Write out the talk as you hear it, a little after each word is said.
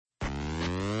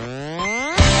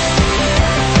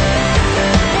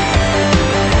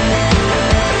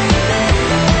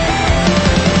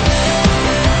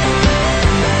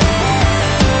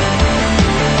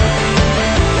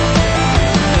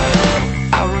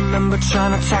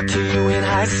trying to talk to you in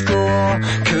high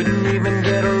school. Couldn't even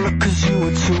get a look cause you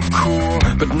were too cool.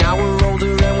 But now we're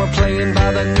older and we're playing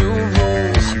by the new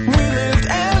rules. We lived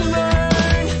and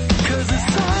learned cause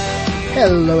it's time.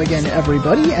 Hello again,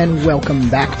 everybody, and welcome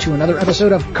back to another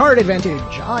episode of Card Advantage.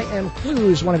 I am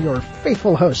Clues, one of your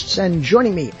faithful hosts, and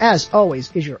joining me, as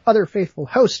always, is your other faithful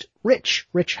host, Rich.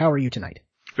 Rich, how are you tonight?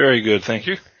 Very good, thank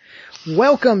you.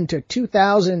 Welcome to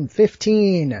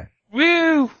 2015.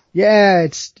 Woo! Yeah,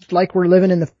 it's like we're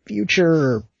living in the future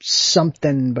or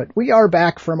something, but we are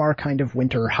back from our kind of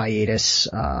winter hiatus.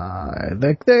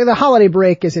 The holiday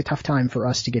break is a tough time for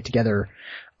us to get together,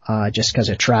 just because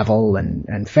of travel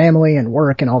and family and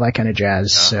work and all that kind of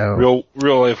jazz. So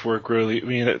real life work really, I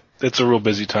mean, it's a real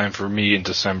busy time for me in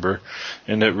December,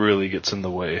 and it really gets in the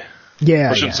way.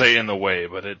 Yeah. I shouldn't say in the way,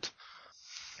 but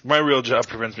my real job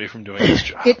prevents me from doing this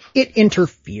job. It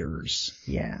interferes.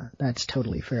 Yeah, that's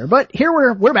totally fair. But here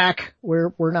we're back.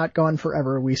 We're not gone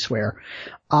forever, we swear.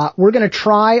 We're gonna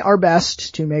try our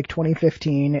best to make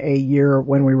 2015 a year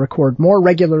when we record more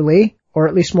regularly, or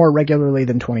at least more regularly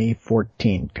than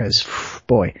 2014, cause,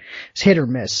 boy, it's hit or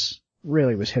miss.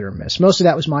 Really was hit or miss. Most of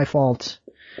that was my fault.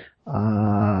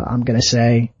 I'm gonna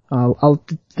say.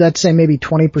 Let's say maybe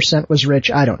 20% was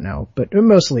Rich. I don't know, but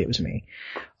mostly it was me.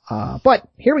 But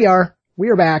here we are. We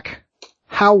are back.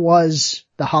 How was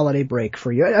the holiday break for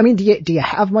you? I mean, do you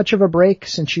have much of a break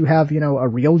since you have, a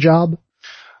real job?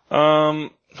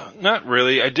 Not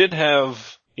really. I did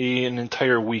have an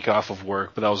entire week off of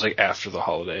work, but that was like after the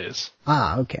holidays.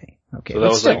 Ah, okay. Okay. So that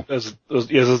was like,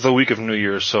 it was the week of New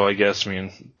Year's, so I guess,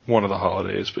 one of the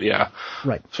holidays, but yeah.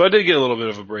 Right. So I did get a little bit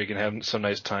of a break and have some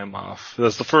nice time off.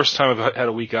 That's the first time I've had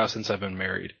a week off since I've been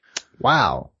married.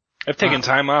 Wow. I've taken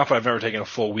time off. I've never taken a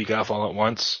full week off all at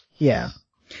once. Yeah.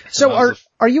 So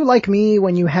are you like me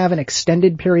when you have an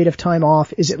extended period of time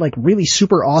off? Is it like really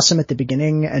super awesome at the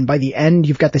beginning, and by the end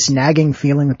you've got this nagging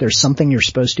feeling that there's something you're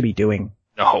supposed to be doing?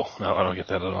 No, I don't get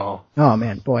that at all. Oh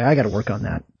man, boy, I gotta work on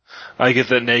that. I get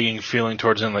that nagging feeling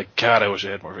towards the end, like, God, I wish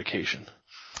I had more vacation.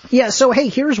 Yeah, so hey,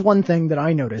 here's one thing that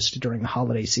I noticed during the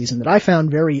holiday season that I found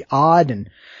very odd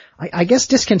and I guess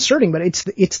disconcerting, but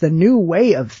it's the new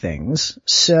way of things.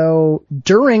 So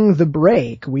during the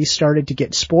break, we started to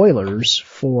get spoilers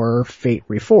for Fate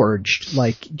Reforged,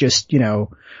 like just,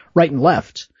 right and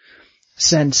left.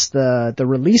 Since the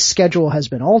release schedule has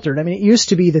been altered. I mean, it used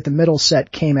to be that the middle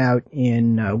set came out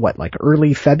in, like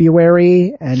early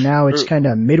February, and now it's kind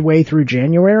of midway through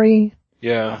January?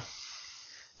 Yeah.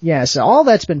 Yeah, so all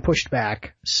that's been pushed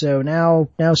back. So now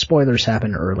spoilers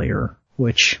happen earlier,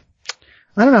 which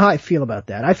I don't know how I feel about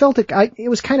that. I felt it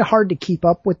was kind of hard to keep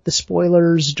up with the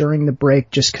spoilers during the break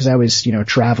just because I was,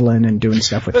 traveling and doing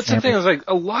stuff with That's family. The thing, is like,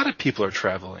 a lot of people are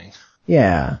traveling.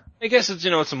 Yeah. I guess it's,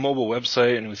 it's a mobile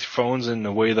website, and with phones and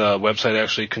the way the website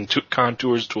actually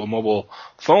contours to a mobile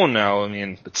phone now,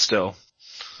 but still.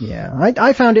 Yeah,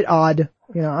 I found it odd.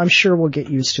 I'm sure we'll get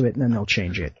used to it and then they'll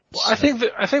change it. Well, I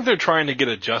think they're trying to get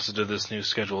adjusted to this new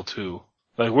schedule too.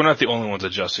 Like, we're not the only ones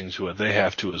adjusting to it. They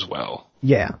have to as well.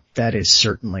 Yeah, that is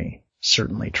certainly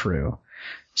true.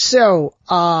 So,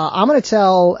 I'm gonna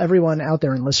tell everyone out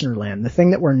there in listener land the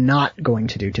thing that we're not going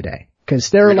to do today. Because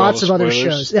there are lots of other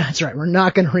shows. Yeah, that's right. We're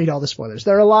not going to read all the spoilers.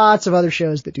 There are lots of other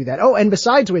shows that do that. Oh, and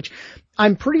besides which,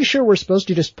 I'm pretty sure we're supposed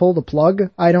to just pull the plug.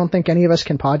 I don't think any of us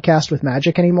can podcast with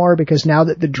Magic anymore because now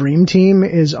that the Dream Team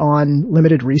is on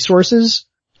limited resources,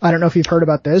 I don't know if you've heard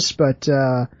about this, but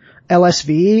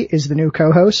LSV is the new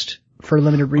co-host for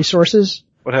limited resources.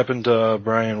 What happened to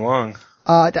Brian Wong?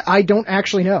 I don't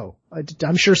actually know.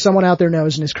 I'm sure someone out there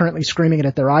knows and is currently screaming it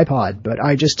at their iPod, but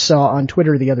I just saw on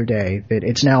Twitter the other day that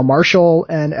it's now Marshall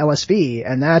and LSV,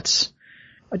 and that's,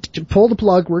 pull the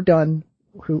plug, we're done.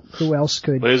 Who else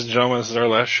could? Ladies and gentlemen, this is our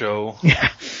last show.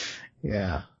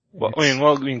 Yeah.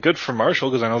 Well, good for Marshall,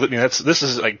 because I know that, this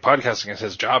is like podcasting is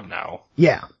his job now.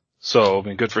 Yeah. So,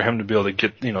 good for him to be able to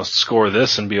get, score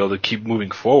this and be able to keep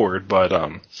moving forward, but,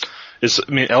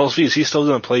 LSV, is he still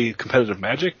going to play competitive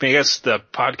Magic? I guess the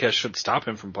podcast should stop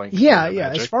him from playing competitive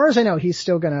Magic. As far as I know, he's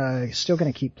still gonna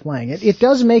keep playing. It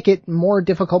does make it more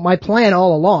difficult. My plan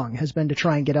all along has been to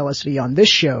try and get LSV on this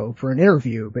show for an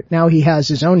interview, but now he has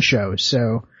his own show,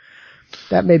 so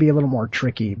that may be a little more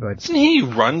tricky, but. Doesn't he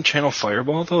run Channel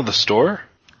Fireball, though, the store?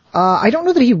 I don't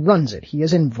know that he runs it. He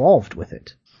is involved with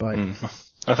it, but.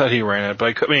 I thought he ran it, but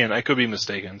I could be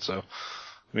mistaken, so.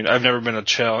 I've never been a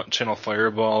Channel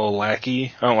Fireball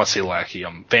lackey. I don't want to say lackey.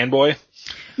 Fanboy.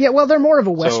 Yeah, well, they're more of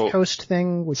a West Coast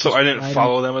thing. So I didn't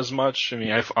follow them as much.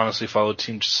 I honestly followed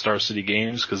Team Star City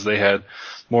Games because they had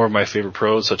more of my favorite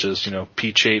pros, such as,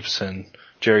 Pete Chapes and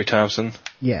Jerry Thompson.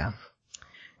 Yeah.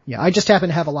 Yeah, I just happen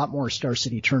to have a lot more Star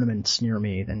City tournaments near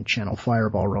me than Channel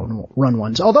Fireball run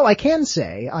ones. Although I can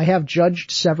say I have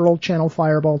judged several Channel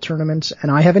Fireball tournaments,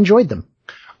 and I have enjoyed them.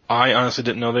 I honestly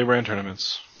didn't know they ran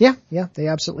tournaments. Yeah, they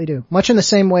absolutely do. Much in the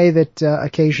same way that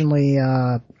occasionally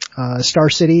Star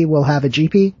City will have a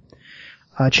GP,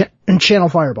 and Channel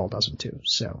Fireball does them too.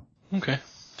 So Okay,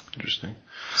 interesting.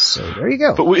 So there you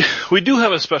go. But we do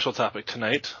have a special topic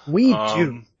tonight. We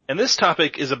do. And this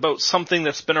topic is about something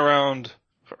that's been around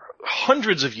for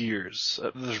hundreds of years.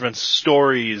 There's been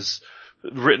stories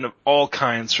written of all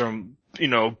kinds from,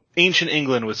 ancient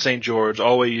England with St. George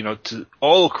all the way, to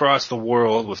all across the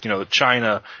world with,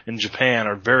 China and Japan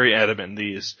are very adamant in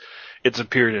these. It's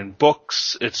appeared in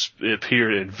books. It's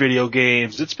appeared in video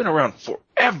games. It's been around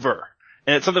forever.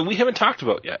 And it's something we haven't talked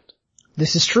about yet.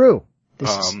 This is true.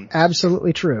 This is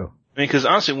absolutely true. I mean, because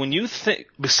honestly, when you think,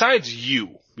 besides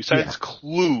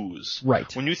Clues,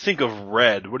 right? When you think of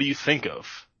Red, what do you think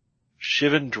of?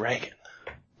 Shivan Dragon.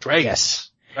 Dragons. Yes.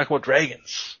 Talk about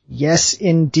dragons. Yes,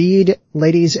 indeed,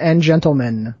 ladies and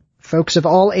gentlemen, folks of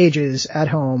all ages at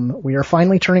home, we are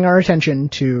finally turning our attention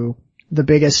to the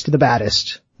biggest, the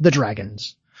baddest, the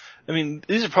dragons. I mean,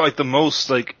 these are probably the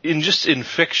most, in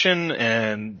fiction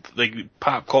and,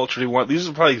 pop culture, these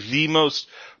are probably the most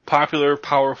popular,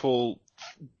 powerful,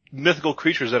 mythical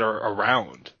creatures that are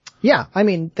around. Yeah, I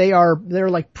mean, they're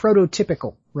like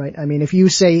prototypical, right? I mean, if you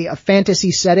say a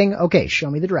fantasy setting, okay, show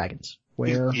me the dragons.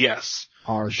 Where yes.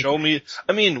 are the Show me,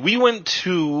 I mean, we went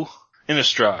to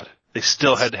Innistrad. They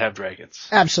still had to have dragons.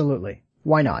 Absolutely.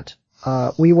 Why not?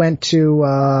 We went to,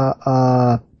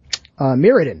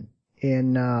 Mirrodin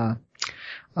in,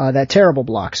 that terrible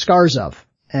block, Skarzov.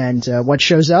 And, what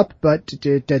shows up but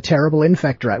the terrible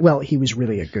Infect Dragon. Well, he was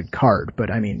really a good card, but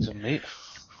I mean,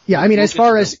 yeah, I mean, as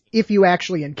far as if you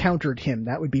actually encountered him,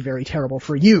 that would be very terrible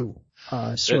for you,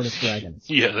 sort of dragon.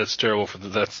 Yeah, that's terrible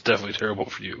that's definitely terrible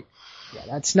for you. Yeah,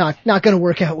 that's not gonna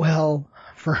work out well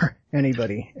for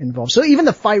anybody involved. So even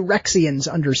the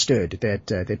Phyrexians understood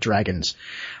that dragons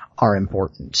are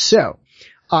important. So,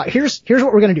 here's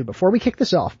what we're gonna do. Before we kick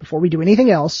this off, before we do anything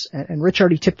else, and Rich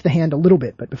already tipped the hand a little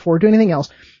bit, but before we do anything else,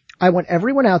 I want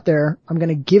everyone out there, I'm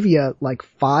gonna give you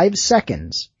 5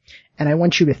 seconds, and I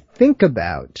want you to think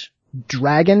about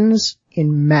dragons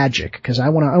in Magic, because I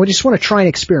just want to try and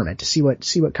experiment to see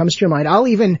what comes to your mind. I'll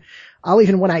even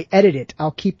when I edit it, I'll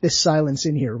keep this silence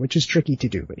in here, which is tricky to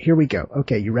do, but here we go.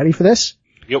 Okay, you ready for this?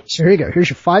 Yep. So here you go. Here's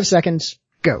your 5 seconds.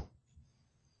 Go.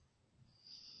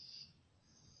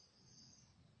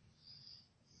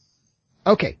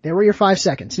 Okay, there were your 5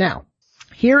 seconds. Now,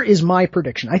 here is my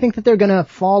prediction. I think that they're gonna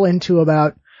fall into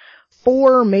about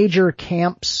 4 major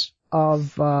camps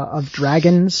of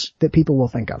dragons that people will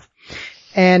think of.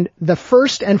 And the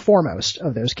first and foremost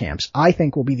of those camps, I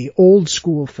think, will be the old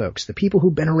school folks, the people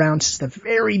who've been around since the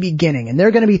very beginning, and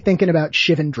they're going to be thinking about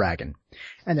Shivan Dragon.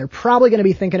 And they're probably going to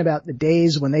be thinking about the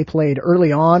days when they played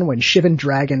early on when Shivan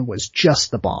Dragon was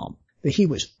just the bomb. That he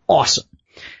was awesome.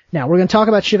 Now, we're going to talk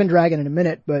about Shivan Dragon in a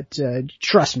minute, but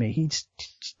trust me, he's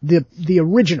the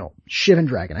original Shivan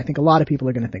Dragon. I think a lot of people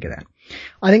are going to think of that.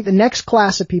 I think the next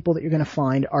class of people that you're going to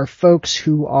find are folks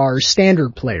who are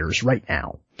standard players right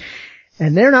now.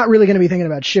 And they're not really going to be thinking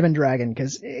about Shivan Dragon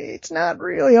because it's not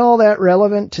really all that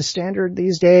relevant to standard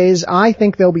these days. I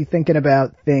think they'll be thinking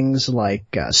about things like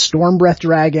Stormbreath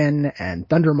Dragon and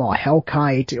Thundermaw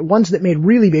Hellkite, ones that made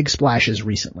really big splashes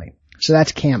recently. So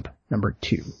that's camp number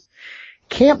 2.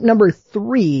 Camp number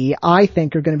 3, I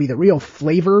think, are going to be the real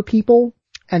flavor people.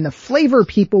 And the flavor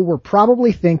people were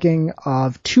probably thinking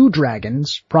of 2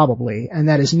 dragons, probably, and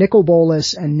that is Nicol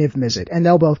Bolas and Niv Mizzet, and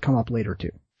they'll both come up later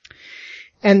too.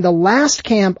 And the last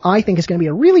camp, I think, is going to be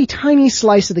a really tiny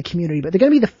slice of the community, but they're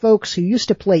going to be the folks who used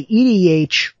to play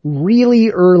EDH really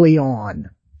early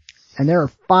on. And there are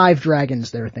 5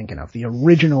 dragons they're thinking of, the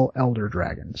original Elder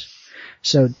Dragons.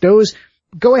 So those,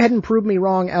 go ahead and prove me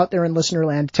wrong out there in listener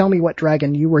land. Tell me what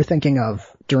dragon you were thinking of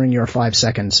during your 5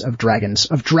 seconds of dragons,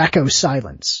 of Draco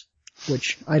Silence,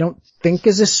 which I don't think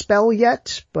is a spell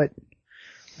yet, but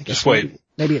I guess just wait.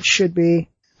 Maybe it should be.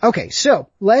 Okay, so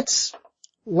let's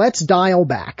dial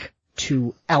back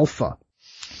to Alpha,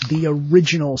 the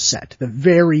original set, the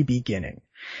very beginning.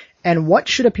 And what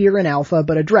should appear in Alpha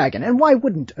but a dragon? And why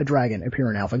wouldn't a dragon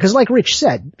appear in Alpha? Because like Rich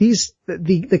said,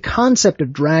 the concept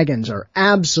of dragons are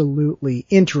absolutely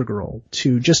integral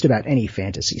to just about any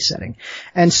fantasy setting.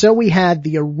 And so we had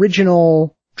the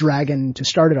original dragon to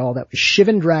start it all. That was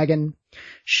Shivan Dragon.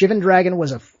 Shivan Dragon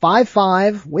was a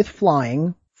 5/5 with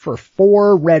flying for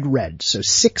 4 red. So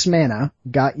 6 mana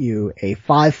got you a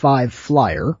 5/5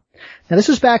 flyer. Now this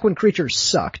was back when creatures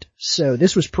sucked, so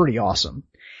this was pretty awesome.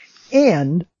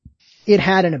 And it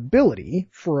had an ability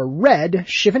for a red,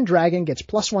 Shivan Dragon gets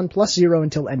 +1/+0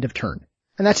 until end of turn.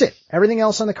 And that's it. Everything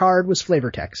else on the card was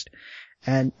flavor text.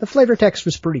 And the flavor text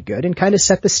was pretty good and kind of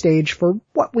set the stage for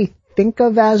what we think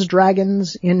of as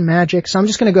dragons in Magic. So I'm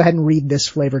just going to go ahead and read this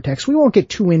flavor text. We won't get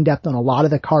too in-depth on a lot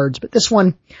of the cards, but this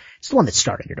one, it's the one that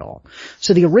started it all.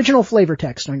 So the original flavor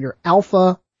text on your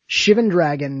alpha Shivan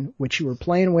Dragon, which you were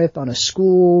playing with on a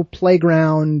school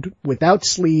playground without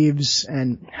sleeves,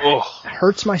 and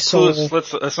hurts my soul.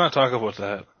 Let's not talk about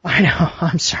that. I know,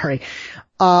 I'm sorry.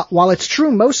 While it's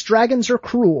true most dragons are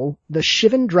cruel, the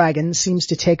Shivan Dragon seems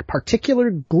to take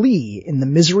particular glee in the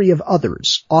misery of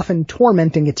others, often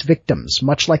tormenting its victims,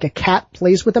 much like a cat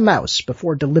plays with a mouse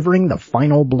before delivering the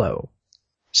final blow.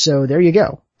 So there you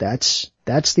go. That's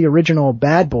the original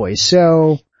bad boy.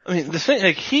 So, I mean, the thing,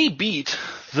 like, he beat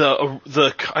the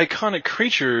iconic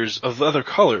creatures of other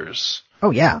colors.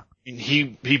 Oh yeah. He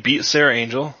beat Sarah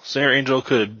Angel. Sarah Angel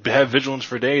could have vigilance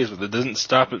for days, but it didn't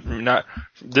stop it from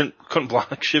couldn't block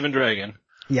Shivan Dragon.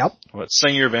 Yep. What,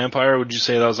 Sengir Vampire, would you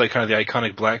say that was like kind of the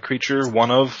iconic black creature?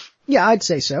 One of? Yeah, I'd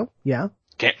say so. Yeah.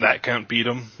 That can't beat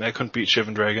him. That couldn't beat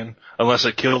Shivan Dragon. Unless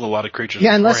it killed a lot of creatures.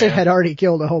 Yeah, unless it had already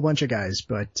killed a whole bunch of guys,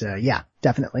 but, yeah,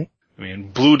 definitely. I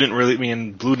mean, blue didn't really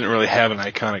have an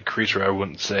iconic creature, I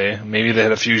wouldn't say. Maybe they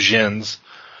had a few Djinns,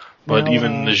 but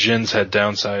even the Djinns had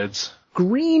downsides.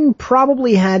 Green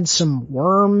probably had some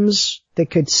worms that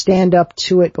could stand up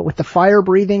to it, but with the fire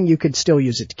breathing, you could still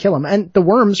use it to kill them. And the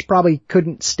worms probably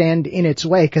couldn't stand in its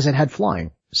way because it had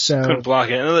flying. So couldn't block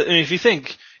it. And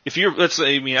if you're, let's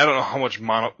say, I don't know how much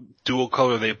dual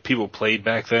color people played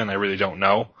back then. I really don't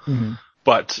know. Mm-hmm.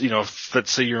 But,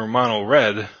 let's say you're mono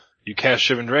red, you cast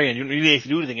Shivan Dragon, you don't need to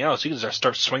do anything else. You can just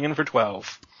start swinging for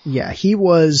 12. Yeah, he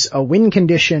was a win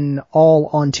condition all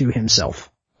onto himself,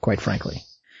 quite frankly.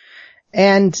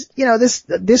 And,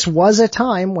 this was a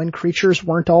time when creatures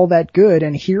weren't all that good,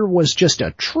 and here was just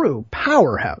a true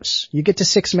powerhouse. You get to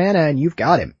 6 mana and you've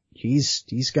got him.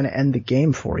 He's gonna end the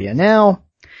game for you. Now,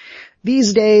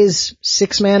 these days,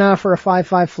 6 mana for a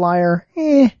 5/5 flyer,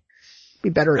 be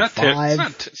better at 5.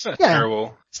 It's not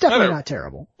terrible. It's definitely not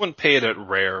terrible. Wouldn't pay it at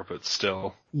rare, but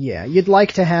still. Yeah, you'd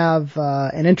like to have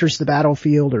an enters the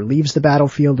battlefield or leaves the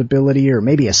battlefield ability, or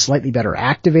maybe a slightly better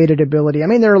activated ability. I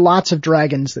mean, there are lots of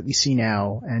dragons that we see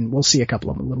now, and we'll see a couple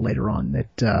of them a little later on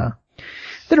that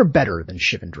are better than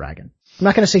Shivan Dragon. I'm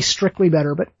not going to say strictly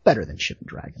better, but better than Shivan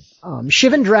Dragon.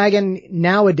 Shivan Dragon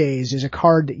nowadays is a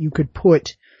card that you could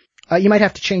put. You might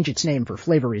have to change its name for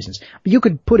flavor reasons, but you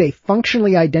could put a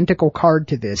functionally identical card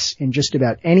to this in just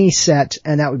about any set,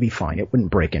 and that would be fine. It wouldn't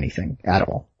break anything at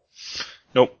all.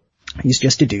 Nope. He's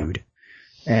just a dude.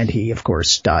 And he, of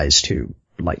course, dies to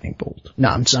Lightning Bolt. No,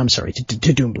 I'm sorry, to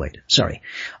Doomblade. Sorry.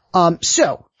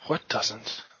 So. What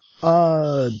doesn't?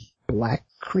 Black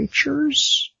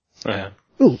creatures? Yeah.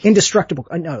 Ooh, indestructible.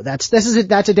 No, that's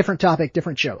a different topic,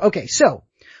 different show. Okay, so.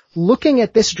 Looking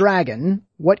at this dragon,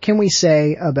 what can we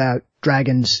say about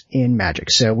dragons in Magic?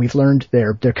 So we've learned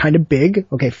they're kind of big.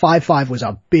 Okay, 5/5 was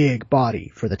a big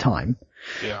body for the time.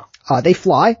 Yeah. They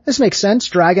fly. This makes sense.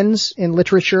 Dragons in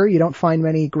literature, you don't find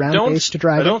many ground-based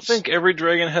dragons. I don't think every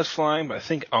dragon has flying, but I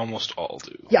think almost all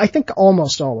do. Yeah, I think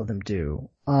almost all of them do.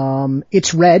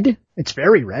 It's red. It's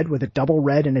very red with a double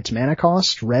red in its mana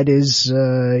cost. Red is,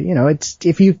 it's,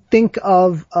 if you think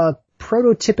of a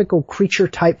prototypical creature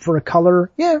type for a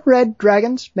color, yeah, red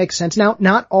dragons makes sense. Now,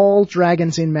 not all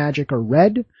dragons in Magic are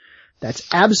red.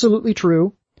 That's absolutely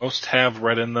true. Most have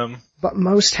red in them. But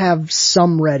most have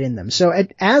some red in them. So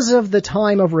as of the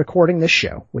time of recording this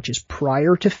show, which is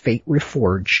prior to Fate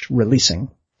Reforged releasing,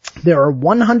 there are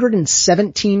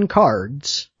 117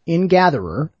 cards in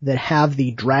Gatherer that have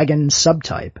the dragon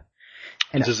subtype.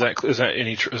 And is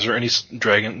there any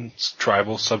dragon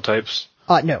tribal subtypes?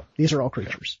 No, these are all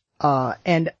creatures.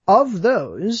 And of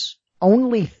those,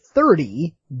 only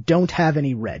 30 don't have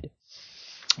any red.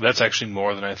 That's actually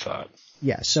more than I thought.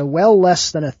 Yeah, so well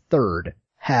less than a third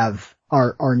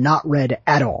are not red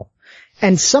at all.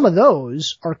 And some of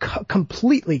those are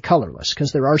completely colorless,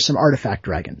 because there are some artifact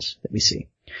dragons that we see.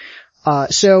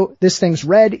 So this thing's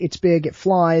red, it's big, it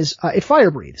flies, it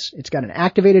fire breathes. It's got an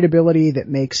activated ability that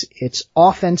makes its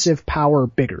offensive power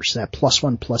bigger, so that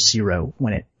 +1/+0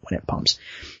 when it pumps.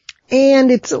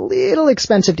 And it's a little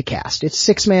expensive to cast. It's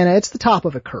 6 mana. It's the top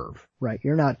of a curve, right?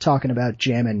 You're not talking about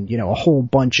jamming, a whole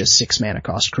bunch of 6 mana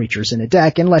cost creatures in a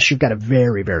deck unless you've got a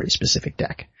very, very specific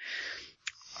deck.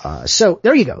 So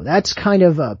there you go. That's kind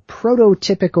of a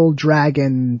prototypical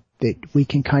dragon that we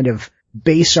can kind of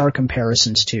base our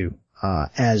comparisons to,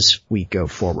 as we go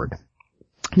forward.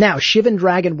 Now, Shivan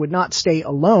Dragon would not stay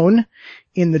alone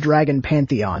in the dragon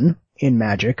pantheon in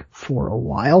Magic for a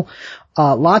while.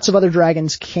 Lots of other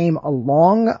dragons came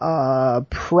along,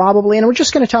 probably, and we're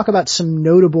just going to talk about some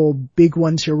notable big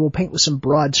ones here. We'll paint with some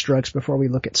broad strokes before we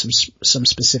look at some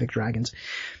specific dragons.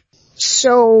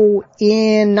 So,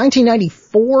 in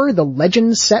 1994, the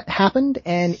Legends set happened,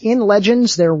 and in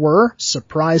Legends there were,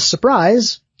 surprise,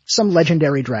 surprise, some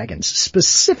legendary dragons.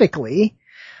 Specifically,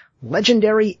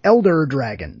 legendary Elder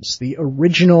Dragons, the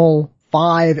original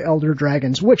 5 Elder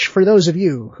Dragons, which for those of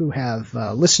you who have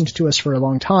listened to us for a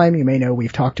long time, you may know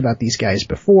we've talked about these guys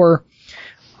before,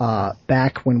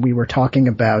 back when we were talking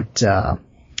about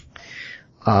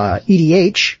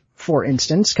EDH, for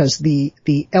instance, because the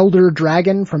Elder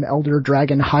Dragon from Elder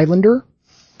Dragon Highlander,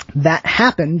 that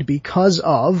happened because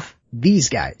of these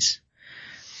guys.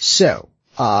 So,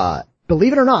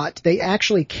 believe it or not, they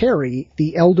actually carry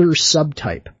the Elder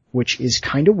subtype, which is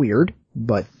kind of weird,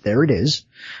 but there it is.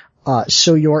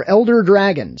 So your Elder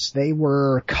Dragons, they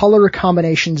were color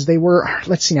combinations. They were,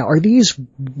 let's see now, are these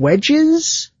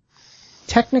wedges,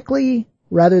 technically,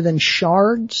 rather than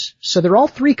shards? So they're all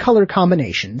 3 color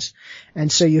combinations.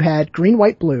 And so you had green,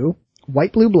 white, blue,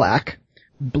 black,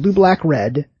 blue, black,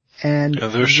 red, and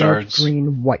they're shards.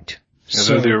 Green, white. Yeah,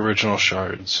 they're the original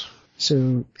shards.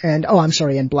 So, and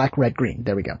black, red, green.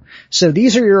 There we go. So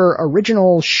these are your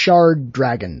original shard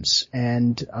dragons,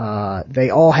 and they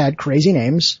all had crazy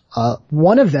names.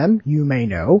 One of them you may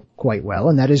know quite well,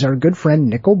 and that is our good friend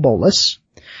Nicol Bolas.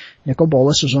 Nicol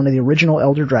Bolas was one of the original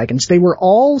Elder Dragons. They were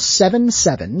all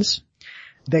 7/7s.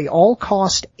 They all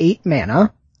cost 8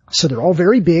 mana, so they're all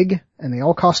very big, and they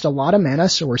all cost a lot of mana,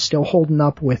 so we're still holding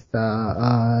up with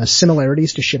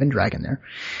similarities to Shivan Dragon there.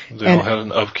 They all had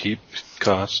an upkeep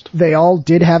cost. They all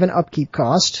did have an upkeep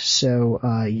cost,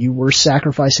 so you were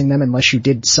sacrificing them unless you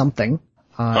did something.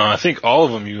 I think all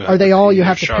of them you have are they to all pay you the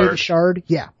have shard. to pay the shard?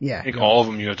 Yeah. I think all of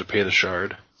them you have to pay the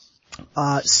shard.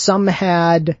 Some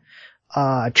had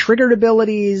triggered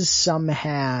abilities, some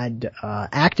had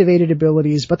activated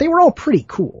abilities, but they were all pretty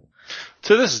cool.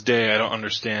 To this day, I don't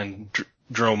understand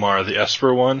Dromar, the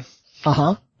Esper one.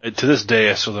 Uh-huh. To this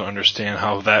day, I still don't understand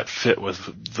how that fit with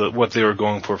what they were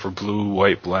going for blue,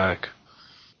 white, black.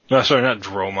 No, sorry, not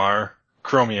Dromar.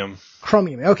 Chromium.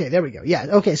 Chromium. Okay, there we go. Yeah,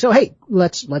 okay, so hey,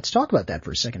 let's talk about that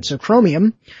for a second. So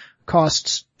Chromium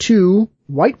costs 2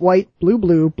 white,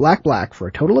 blue, black for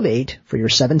a total of 8 for your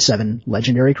 7/7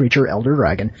 legendary creature Elder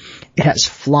Dragon. It has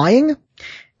flying,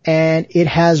 and it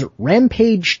has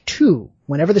Rampage 2.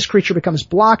 Whenever this creature becomes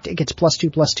blocked, it gets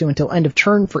 +2/+2 until end of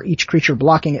turn for each creature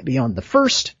blocking it beyond the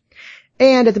first.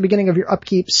 And at the beginning of your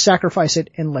upkeep, sacrifice it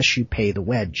unless you pay the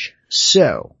wedge.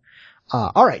 So,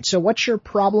 alright, so what's your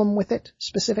problem with it,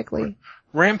 specifically?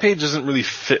 Rampage doesn't really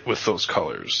fit with those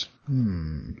colors.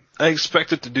 I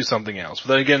expect it to do something else. But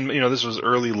then again, this was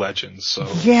early Legends, so.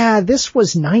 Yeah, this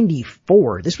was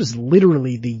 94. This was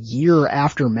literally the year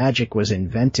after Magic was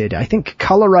invented. I think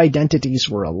color identities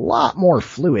were a lot more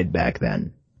fluid back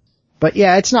then. But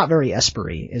yeah, it's not very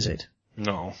Esper-y, is it?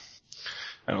 No.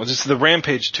 I don't know, just the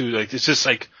Rampage 2, it's just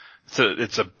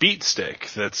it's a beat stick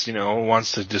that's,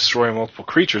 wants to destroy multiple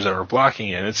creatures that are blocking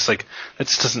it. It's that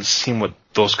just doesn't seem what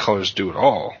those colors do at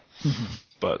all. Mm-hmm.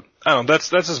 But, I don't know, that's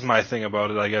just my thing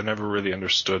about it. I never really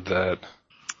understood that.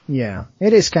 Yeah,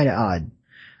 it is kind of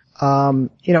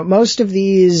odd. Most of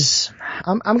these,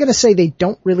 I'm gonna say they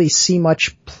don't really see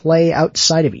much play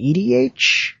outside of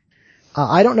EDH.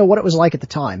 I don't know what it was like at the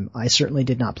time. I certainly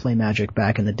did not play Magic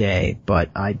back in the day,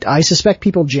 but I suspect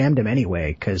people jammed them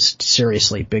anyway, cause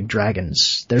seriously, big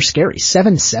dragons, they're scary.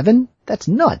 7/7? That's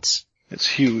nuts. It's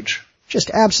huge. Just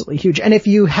absolutely huge. And if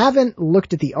you haven't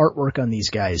looked at the artwork on these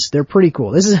guys, they're pretty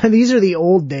cool. These are the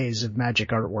old days of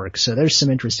Magic artwork, so there's some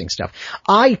interesting stuff.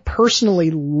 I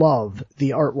personally love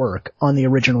the artwork on the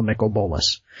original Nicol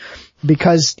Bolas,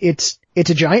 because it's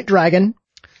a giant dragon,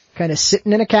 kind of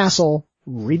sitting in a castle,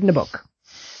 reading a book.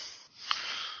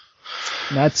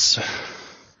 That's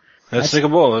Nicol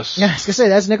Bolas. Yeah, I was gonna say,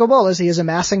 that's Nicol Bolas. He is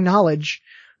amassing knowledge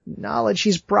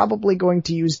he's probably going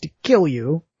to use to kill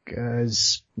you,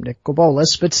 because Nicol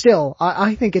Bolas, but still,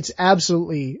 I think it's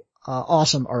absolutely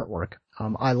awesome artwork.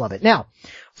 I love it. Now,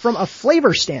 from a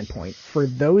flavor standpoint, for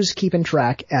those keeping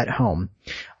track at home,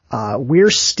 we're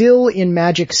still in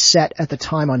Magic set at the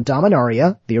time on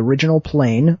Dominaria, the original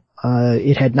plane.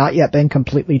 It had not yet been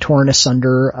completely torn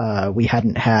asunder. We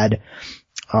hadn't had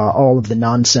all of the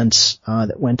nonsense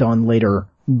that went on later.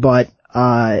 But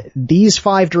these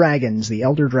 5 dragons, the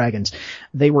Elder Dragons,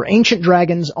 they were ancient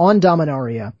dragons on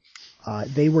Dominaria.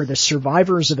 They were the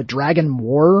survivors of a dragon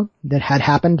war that had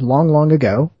happened long, long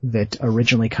ago, that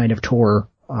originally kind of tore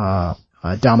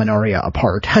Dominaria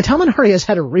apart. Dominaria has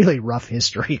had a really rough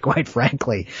history, quite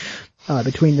frankly,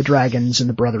 between the dragons and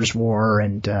the Brothers' War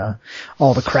and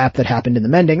all the crap that happened in the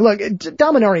Mending. Look,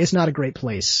 Dominaria is not a great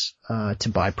place to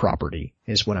buy property,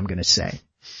 is what I'm going to say.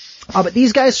 But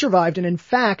these guys survived, and in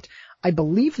fact, I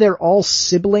believe they're all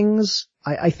siblings.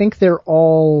 I think they're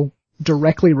all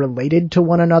directly related to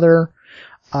one another.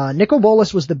 Nicol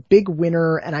Bolas was the big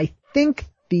winner, and I think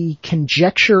the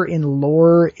conjecture in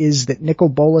lore is that Nicol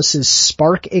Bolas's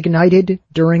spark ignited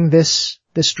during this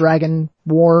dragon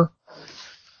war.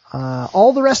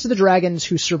 All the rest of the dragons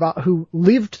who survived, who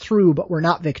lived through but were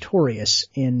not victorious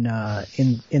in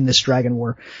this dragon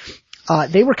war,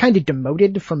 they were kind of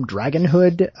demoted from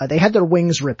dragonhood. They had their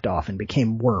wings ripped off and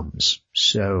became worms.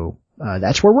 So,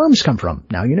 that's where worms come from.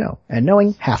 Now you know. And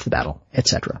knowing half the battle,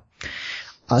 etc.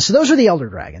 So those are the Elder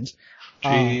Dragons.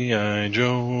 G.I.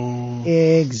 Joe.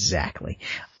 Exactly.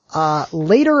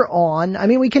 Later on, I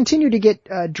mean, we continue to get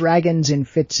dragons in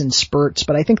fits and spurts,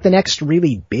 but I think the next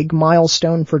really big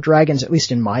milestone for dragons, at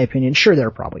least in my opinion, sure there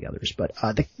are probably others, but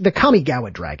the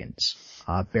Kamigawa dragons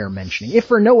bear mentioning, if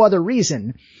for no other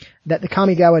reason that the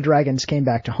Kamigawa dragons came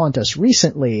back to haunt us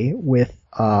recently with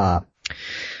the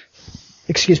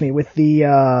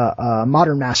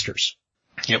Modern Masters.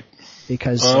 Yep.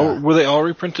 Because were they all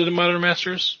reprinted in Modern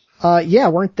Masters? Yeah,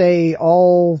 weren't they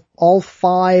all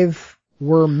 5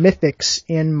 were mythics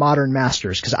in Modern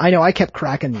Masters? Cause I know I kept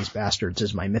cracking these bastards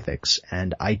as my mythics,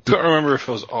 and I couldn't remember if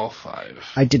it was all 5.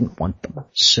 I didn't want them.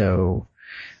 So,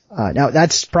 now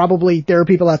that's probably, there are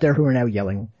people out there who are now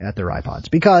yelling at their iPods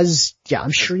because, yeah,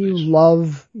 I'm sure you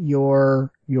love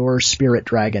your spirit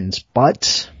dragons,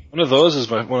 but one of those is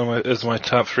my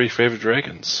top 3 favorite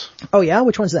dragons. Oh yeah?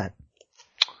 Which one's that?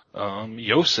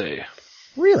 Yosei.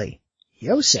 Really?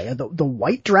 Yosei, the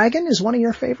white dragon is one of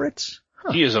your favorites?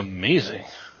 Huh. He is amazing.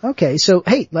 Okay, so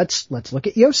hey, let's look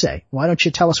at Yosei. Why don't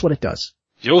you tell us what it does?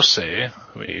 Yosei,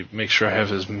 let me make sure I have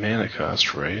his mana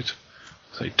cost right.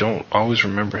 I don't always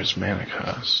remember his mana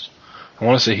cost. I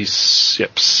want to say he's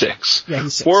 6. Yeah,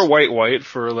 he's 6. 4 white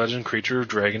for a legend creature,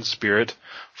 dragon spirit,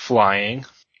 flying,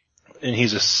 and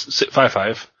he's a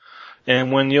 5/5.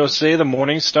 And when Yosei the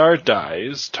Morning Star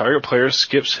dies, target player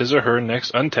skips his or her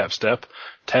next untap step,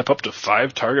 tap up to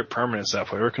 5 target permanents that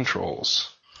player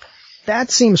controls. That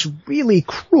seems really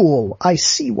cruel. I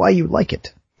see why you like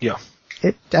it. Yeah.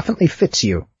 It definitely fits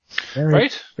you.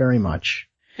 Right? Very much.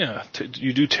 Yeah,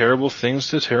 you do terrible things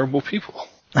to terrible people.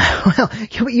 Well,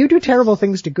 you do terrible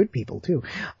things to good people too.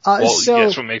 So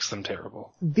that's what makes them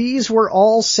terrible. These were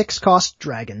all 6-cost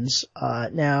dragons.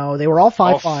 Now they were all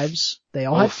 5/5s. They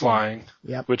all had flying.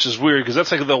 Yep. Which is weird because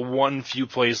that's like the one few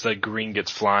place that green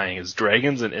gets flying is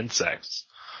dragons and insects.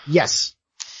 Yes.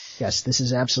 Yes, this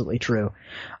is absolutely true.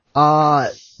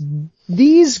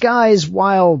 These guys,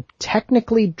 while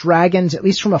technically dragons, at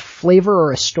least from a flavor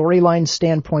or a storyline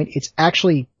standpoint, it's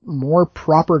actually more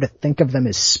proper to think of them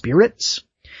as spirits.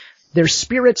 They're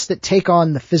spirits that take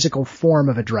on the physical form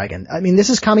of a dragon. I mean, this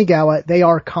is Kamigawa. They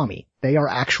are kami. They are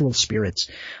actual spirits.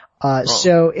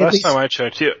 So last time I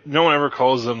checked, no one ever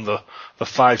calls them the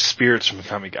 5 spirits from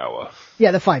Kamigawa.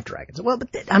 Yeah, the 5 dragons. Well, but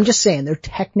I'm just saying they're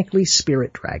technically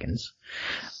spirit dragons.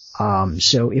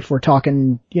 So if we're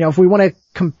talking, if we want to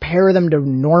compare them to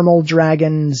normal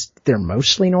dragons, they're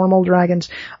mostly normal dragons.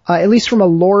 At least from a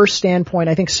lore standpoint,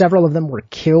 I think several of them were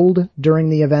killed during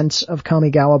the events of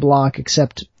Kamigawa block,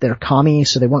 except they're kami,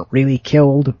 so they weren't really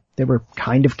killed. They were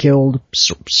kind of killed,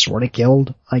 sort of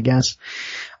killed, I guess.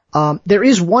 There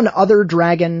is one other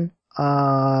dragon,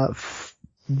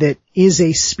 that is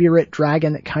a spirit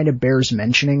dragon that kind of bears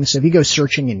mentioning. So if you go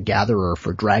searching in Gatherer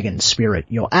for Dragon Spirit,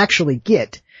 you'll actually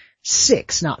get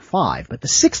 6, not 5, but the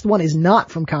 6th one is not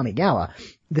from Kamigawa.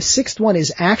 The 6th one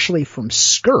is actually from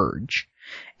Scourge,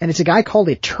 and it's a guy called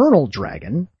Eternal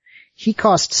Dragon. He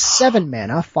costs 7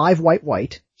 mana, 5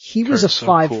 white. He was a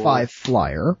 5/5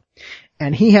 flyer,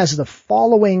 and he has the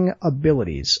following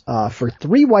abilities. For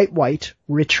 3 white,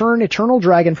 return Eternal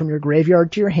Dragon from your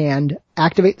graveyard to your hand.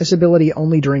 Activate this ability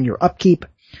only during your upkeep.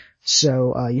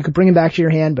 So, you could bring him back to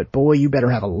your hand, but boy, you better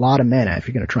have a lot of mana if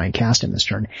you're gonna try and cast him this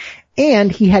turn.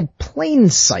 And he had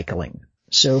Plains Cycling.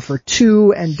 So for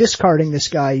 2 and discarding this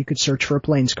guy, you could search for a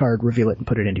Plains card, reveal it, and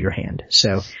put it into your hand.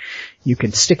 So you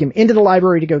could stick him into the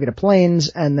library to go get a Plains,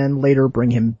 and then later bring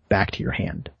him back to your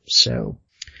hand. So,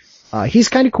 he's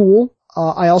kinda cool.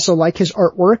 I also like his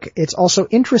artwork. It's also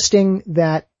interesting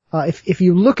that, if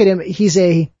you look at him, he's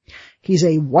a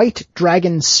white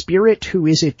dragon spirit who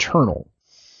is eternal.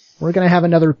 We're gonna have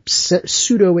another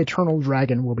pseudo-eternal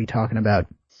dragon we'll be talking about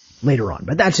later on,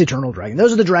 but that's Eternal Dragon.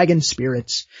 Those are the dragon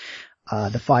spirits,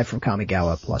 the 5 from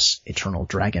Kamigawa plus Eternal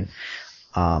Dragon.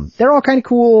 They're all kind of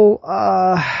cool.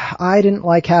 I didn't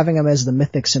like having them as the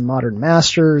Mythics and Modern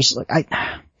Masters. Like,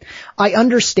 I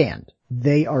understand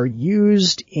they are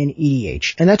used in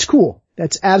EDH, and that's cool.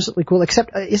 That's absolutely cool,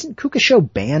 except, isn't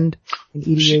Kukasho banned in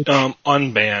EDH?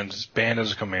 Unbanned. Banned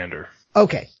as a commander.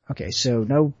 Okay,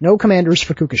 so no commanders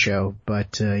for Kukasho,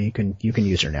 but, you can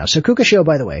use her now. So Kukasho,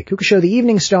 by the way, Kukasho the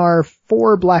Evening Star,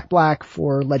 4 black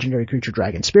for legendary creature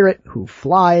Dragon Spirit, who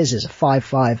flies, is a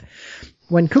 5/5.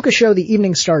 When Kukasho the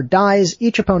Evening Star dies,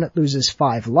 each opponent loses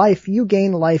 5 life. You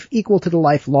gain life equal to the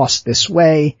life lost this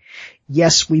way.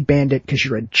 Yes, we banned it because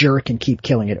you're a jerk and keep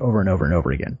killing it over and over and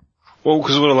over again. Well,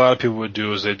 because what a lot of people would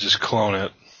do is they'd just clone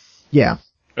it. Yeah.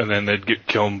 And then they'd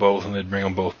kill them both and they'd bring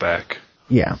them both back.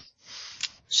 Yeah.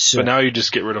 So, but now you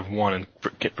just get rid of one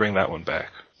and bring that one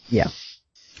back. Yeah.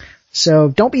 So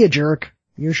don't be a jerk.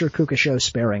 Use your Kukasho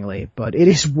sparingly, but it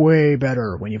is way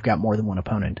better when you've got more than one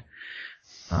opponent.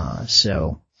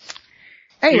 Anyway.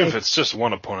 Even if it's just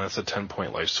one opponent, it's a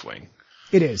 10-point life swing.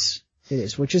 It is,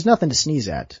 which is nothing to sneeze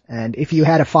at. And if you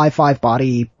had a 5/5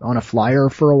 body on a flyer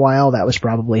for a while, that was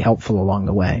probably helpful along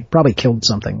the way. Probably killed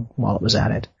something while it was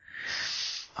at it.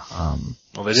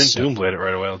 Well, they didn't Doomblade it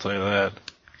right away, I'll tell you that.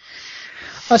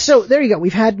 So there you go.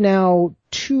 We've had now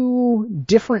 2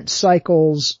 different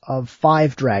cycles of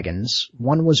 5 dragons.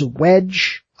 One was a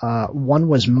wedge, one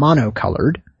was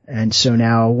monocolored. And so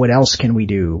now what else can we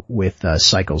do with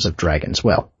cycles of dragons?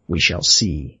 Well, we shall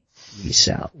see. We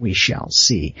shall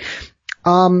see.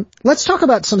 Let's talk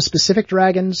about some specific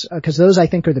dragons, because those I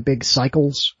think are the big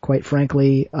cycles, quite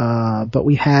frankly. But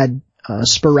we had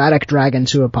sporadic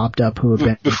dragons who have popped up who have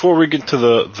been... Before we get to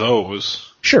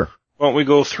those... Sure. Why don't we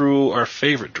go through our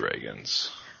favorite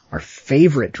dragons? Our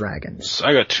favorite dragons.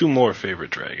 I got 2 more favorite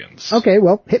dragons. Okay,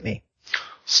 well, hit me.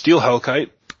 Steel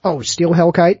Hellkite. Oh, Steel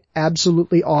Hellkite,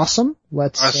 absolutely awesome.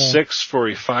 Let's 6 for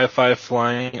a 5/5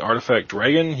 flying artifact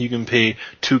dragon. You can pay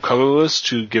 2 colorless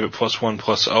to give it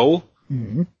 +1/+0.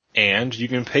 Mm-hmm. And you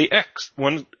can pay X.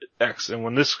 And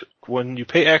when you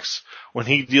pay X, when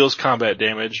he deals combat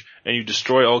damage, and you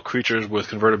destroy all creatures with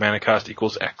converted mana cost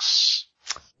equals X.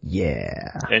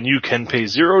 Yeah. And you can pay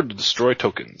 0 to destroy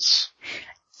tokens.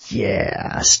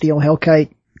 Yeah, Steel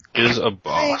Hellkite is a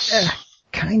boss.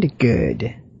 Kinda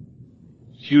good.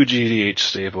 Huge EDH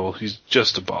staple. He's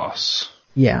just a boss.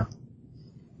 Yeah.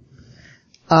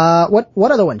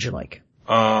 What other ones you like?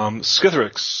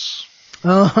 Skithiryx.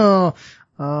 Oh,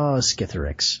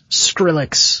 Skithiryx.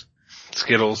 Skrillex.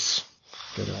 Skittles.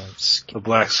 The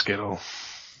black Skittle.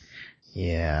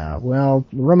 Yeah, well,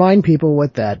 remind people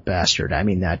what that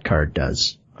that card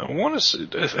does.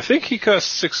 I think he costs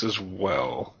 6 as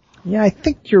well. Yeah, I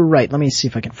think you're right. Let me see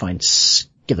if I can find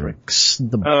Skithiryx.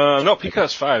 Nope, he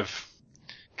costs 5.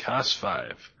 Costs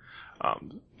 5.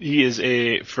 He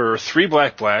is for 3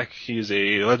 black, he is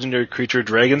a legendary creature,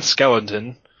 Dragon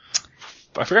Skeleton.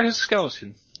 I forgot his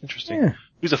skeleton. Interesting. Yeah.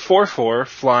 He's a 4/4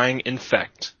 flying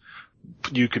infect.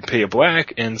 You could pay a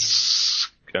black and,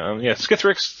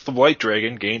 Skithiryx, the white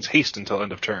dragon, gains haste until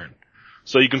end of turn.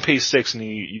 So you can pay 6 and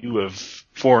you have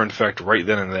 4 infect right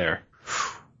then and there.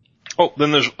 Oh,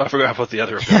 then I forgot about the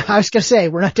other ability. I was gonna say,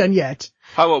 we're not done yet.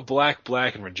 How about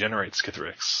black and regenerate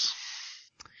Skithiryx?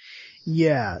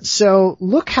 Yeah, so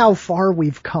look how far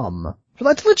we've come.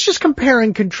 Let's just compare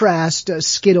and contrast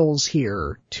Skittles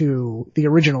here to the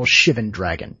original Shivan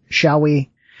Dragon, shall we?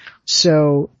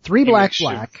 So 3 black.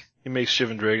 He makes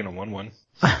Shivan Dragon a 1/1.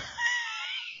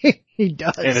 He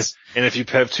does. And if you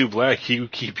have 2 black, you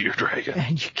keep your dragon.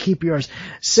 And you keep yours.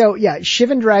 So yeah,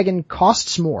 Shivan Dragon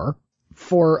costs more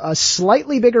for a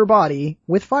slightly bigger body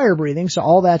with fire breathing, so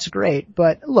all that's great.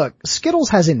 But look, Skittles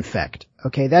has infect.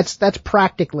 Okay, that's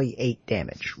practically 8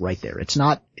 damage right there. It's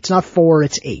not 4,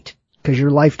 it's 8. Because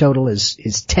your life total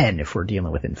is 10 if we're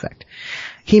dealing with infect.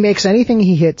 He makes anything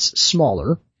he hits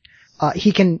smaller.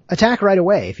 He can attack right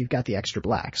away if you've got the extra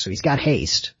black. So he's got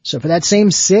haste. So for that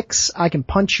same 6, I can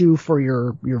punch you for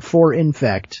your 4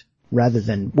 infect rather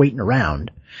than waiting around.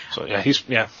 So yeah, he's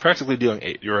practically dealing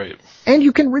 8. You're right. And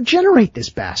you can regenerate this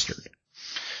bastard.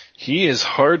 He is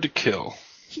hard to kill.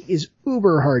 He is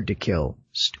uber hard to kill.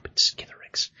 Stupid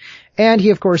Skithiryx. And he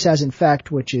of course has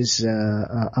infect, which is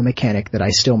a mechanic that I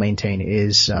still maintain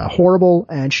is horrible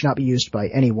and should not be used by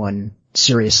anyone.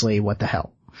 Seriously, what the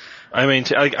hell? I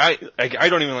maintain, I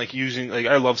don't even like using,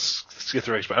 I love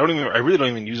Skithiryx, but I really don't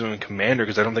even use him in Commander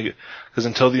because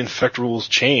until the infect rules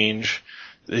change,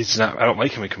 I don't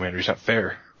like him in Commander. He's not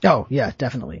fair. Oh yeah,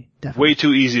 definitely. Way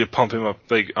too easy to pump him up.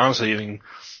 Like honestly, I mean,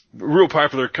 real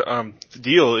popular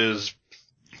deal is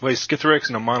play Skithiryx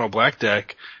in a mono black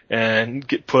deck and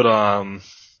put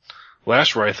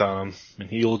Lash Wraith on him, and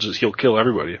he'll kill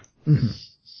everybody. Mm-hmm.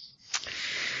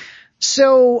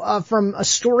 So, from a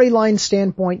storyline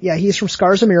standpoint, yeah, he's from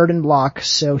Scars of Mirrodin block,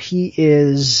 so he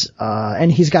is,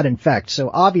 and he's got Infect, so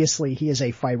obviously he is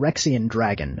a Phyrexian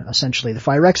dragon. Essentially, the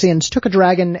Phyrexians took a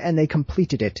dragon and they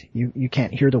completed it. You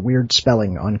can't hear the weird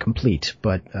spelling on complete,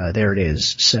 but, there it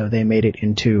is. So they made it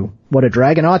into what a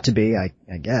dragon ought to be, I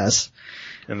guess.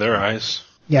 In their eyes.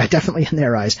 Yeah, definitely in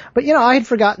their eyes. But I had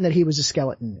forgotten that he was a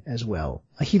skeleton as well.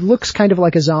 He looks kind of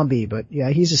like a zombie, but yeah,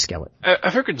 he's a skeleton. I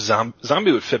figured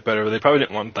zombie would fit better, but they probably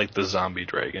didn't want like the zombie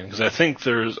dragon, because I think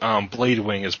there's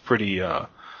Bladewing is pretty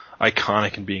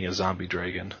iconic in being a zombie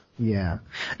dragon. Yeah.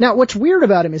 Now, what's weird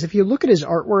about him is if you look at his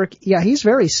artwork, yeah, he's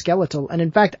very skeletal, and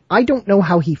in fact, I don't know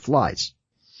how he flies.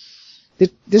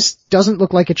 This doesn't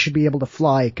look like it should be able to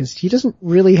fly, because he doesn't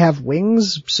really have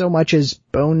wings so much as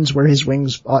bones where his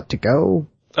wings ought to go.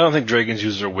 I don't think dragons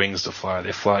use their wings to fly.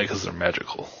 They fly because they're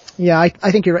magical. Yeah, I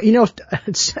think you're right.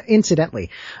 Incidentally,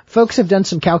 folks have done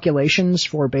some calculations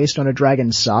for based on a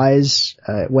dragon's size,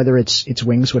 whether its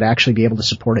wings would actually be able to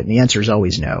support it, and the answer is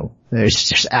always no.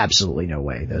 There's absolutely no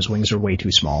way. Those wings are way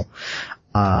too small.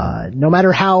 No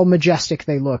matter how majestic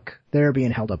they look, they're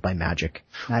being held up by magic.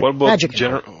 What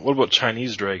about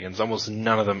Chinese dragons? Almost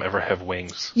none of them ever have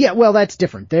wings. Yeah, well, that's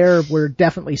different. We're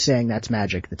definitely saying that's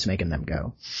magic that's making them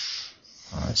go.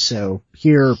 So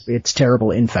here it's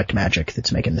terrible infect magic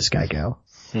that's making this guy go.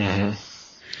 Mm-hmm.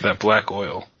 That black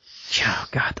oil. Oh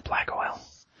God, the black oil.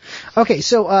 Okay,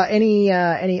 so, any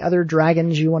other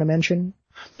dragons you want to mention?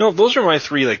 No, those are my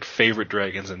three, favorite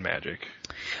dragons in Magic.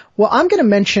 Well, I'm gonna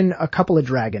mention a couple of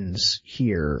dragons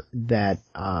here that,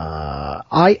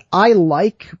 I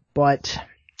like, but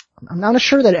I'm not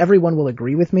sure that everyone will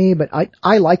agree with me, but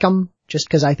I like them just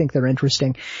because I think they're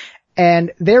interesting.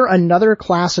 And they're another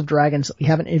class of dragons that we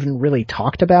haven't even really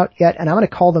talked about yet, and I'm gonna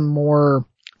call them more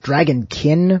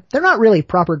dragonkin. They're not really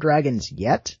proper dragons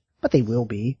yet, but they will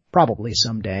be, probably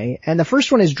someday. And the first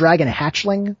one is Dragon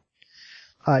Hatchling.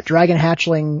 Dragon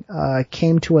Hatchling,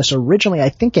 came to us originally, I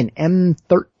think in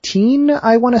M13,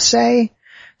 I want to say.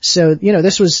 So,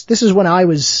 this is when I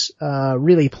was,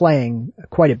 really playing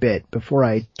quite a bit before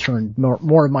I turned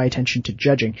more of my attention to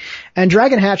judging. And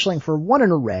Dragon Hatchling, for 1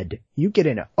 and a red, you get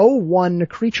an 0/1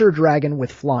 creature dragon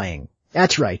with flying.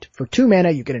 That's right. For 2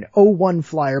 mana, you get an 0/1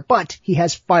 flyer, but he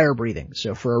has fire breathing.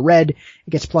 So for a red, it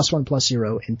gets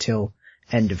 +1/+0 until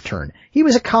end of turn. He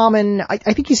was a common, I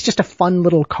think he's just a fun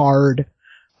little card.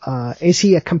 Is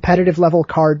he a competitive level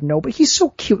card? No, but he's so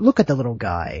cute. Look at the little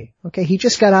guy. Okay, he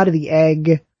just got out of the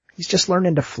egg. He's just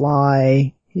learning to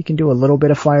fly. He can do a little bit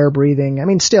of fire breathing. I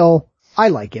mean, still, I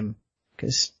like him,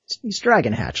 because he's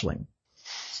Dragon Hatchling.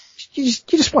 You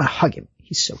just want to hug him.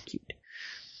 He's so cute.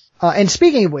 And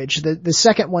speaking of which, the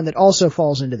second one that also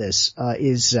falls into this,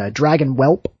 is, Dragon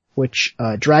Whelp, which,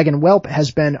 Dragon Whelp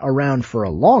has been around for a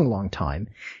long, long time,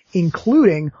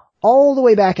 including all the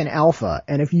way back in Alpha.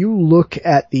 And if you look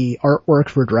at the artwork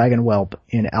for Dragon Whelp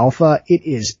in Alpha, it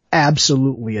is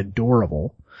absolutely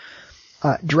adorable.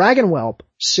 Dragon Whelp,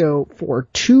 so for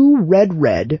 2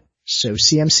 red, so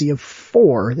CMC of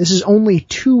 4, this is only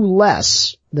 2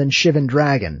 less than Shivan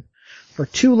Dragon. For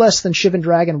 2 less than Shivan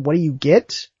Dragon, what do you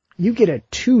get? You get a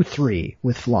 2/3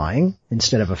 with flying,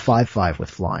 instead of a 5/5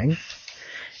 with flying.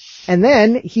 And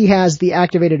then he has the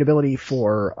activated ability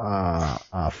for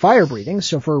fire breathing.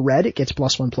 So for red, it gets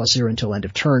 +1/+0 until end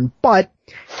of turn. But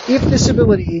if this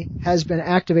ability has been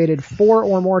activated 4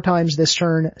 or more times this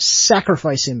turn,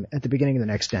 sacrifice him at the beginning of the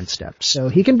next end step. So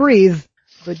he can breathe,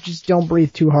 but just don't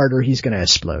breathe too hard or he's going to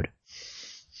explode.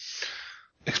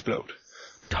 Explode.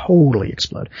 Totally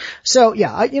explode. So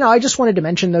yeah, I just wanted to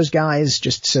mention those guys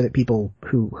just so that people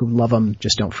who love them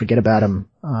just don't forget about them.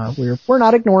 We're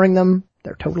not ignoring them.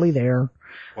 They're totally there.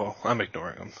 Well, I'm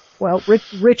ignoring them. Well,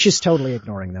 Rich is totally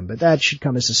ignoring them, but that should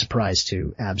come as a surprise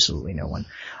to absolutely no one.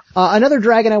 Another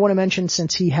dragon I want to mention,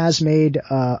 since he has made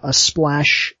a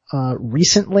splash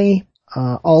recently,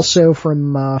 also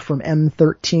from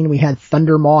M13, we had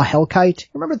Thundermaw Hellkite.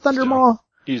 Remember Thundermaw?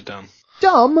 He's dumb.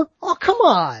 Dumb? Oh, come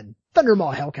on.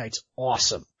 Thundermaw Hellkite's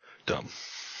awesome. Dumb.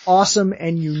 Awesome,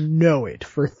 and you know it.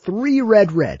 For 3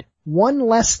 red, 1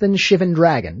 less than Shivan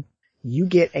Dragon, you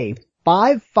get a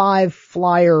 5/5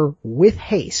 flyer with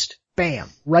haste. Bam.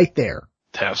 Right there.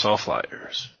 Taps all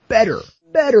flyers. Better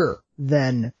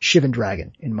than Shivan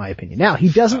Dragon, in my opinion. Now, he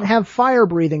doesn't have fire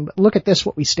breathing, but look at this,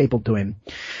 what we stapled to him.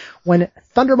 When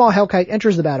Thundermaw Hellkite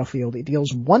enters the battlefield, it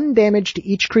deals 1 damage to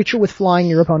each creature with flying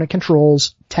your opponent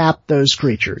controls. Tap those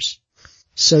creatures.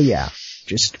 So yeah,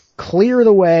 just clear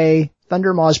the way.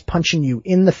 Thundermaw's punching you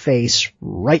in the face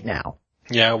right now.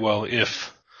 Yeah, well,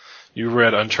 if you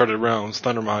read Uncharted Realms,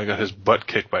 Thundermaw got his butt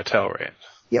kicked by Talrand.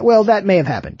 Yeah, well, that may have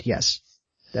happened, yes.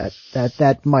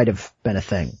 That might have been a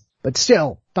thing. But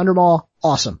still, Thundermaw,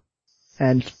 awesome.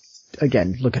 And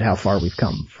again, look at how far we've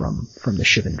come from the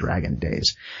Shivan Dragon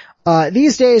days.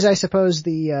 These days, I suppose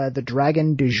the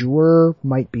dragon du jour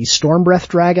might be Stormbreath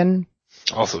Dragon.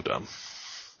 Also dumb.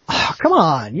 Oh, come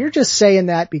on, you're just saying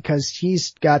that because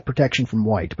he's got protection from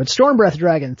white. But Stormbreath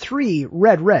Dragon, 3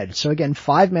 red, so again,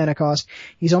 5 mana cost.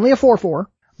 He's only a 4/4,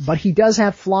 but he does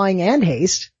have flying and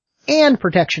haste, and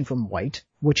protection from white,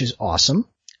 which is awesome.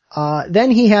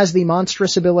 Then he has the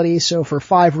monstrous ability, so for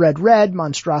 5 red,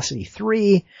 monstrosity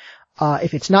 3.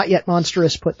 If it's not yet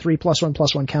monstrous, put 3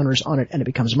 +1/+1 counters on it and it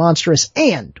becomes monstrous.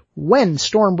 And when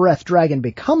Stormbreath Dragon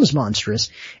becomes monstrous,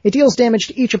 it deals damage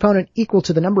to each opponent equal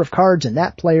to the number of cards in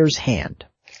that player's hand.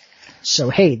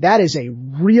 So hey, that is a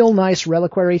real nice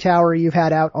reliquary tower you've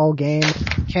had out all game.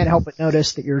 Can't help but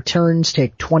notice that your turns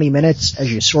take 20 minutes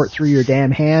as you sort through your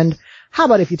damn hand. How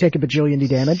about if you take a bajillion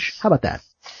damage? How about that?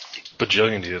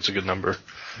 Bajillion, that's a good number.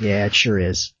 Yeah, it sure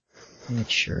is. It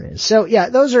sure is. So yeah,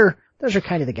 those are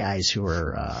kind of the guys who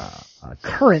are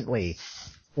currently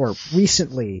or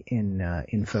recently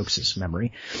in folks'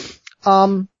 memory.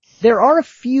 There are a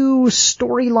few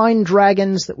storyline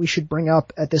dragons that we should bring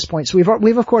up at this point. So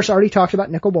we've of course already talked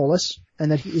about Nicol Bolas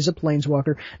and that he is a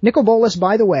planeswalker. Nicol Bolas,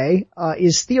 by the way,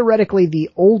 is theoretically the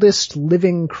oldest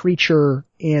living creature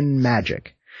in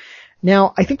Magic.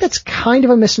 Now, I think that's kind of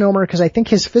a misnomer because I think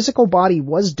his physical body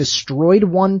was destroyed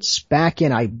once back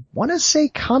in, I want to say,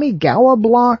 Kamigawa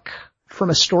block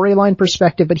from a storyline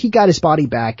perspective, but he got his body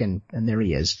back and there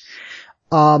he is.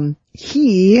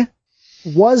 He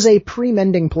was a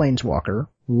pre-mending planeswalker,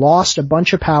 lost a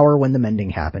bunch of power when the mending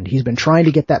happened. He's been trying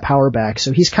to get that power back,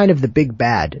 so he's kind of the big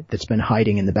bad that's been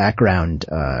hiding in the background,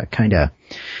 kind of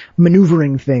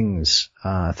maneuvering things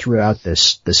throughout the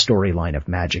storyline of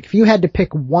Magic. If you had to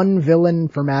pick one villain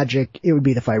for Magic, it would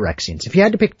be the Phyrexians. If you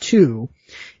had to pick two,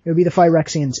 it would be the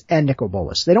Phyrexians and Nicol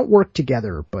Bolas. They don't work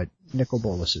together, but Nicol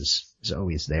Bolas is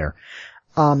always there.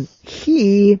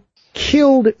 He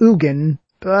killed Ugin,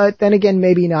 but then again,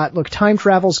 maybe not. Look, time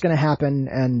travel's gonna happen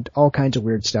and all kinds of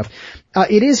weird stuff.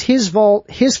 It is his fault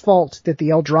that the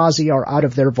Eldrazi are out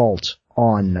of their vault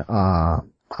on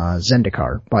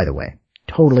Zendikar, by the way.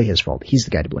 Totally his fault. He's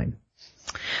the guy to blame.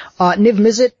 Niv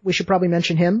Mizzet, we should probably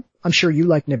mention him. I'm sure you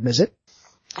like Niv Mizzet.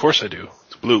 Of course I do.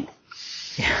 It's blue.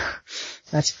 Yeah.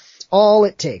 That's all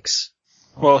it takes.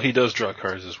 Well, he does draw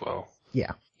cards as well.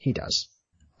 Yeah, he does.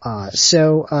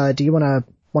 So do you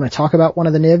wanna talk about one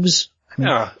of the Nivs? I mean,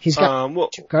 yeah. He's got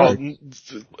 2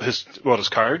 cards. His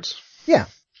cards? Yeah.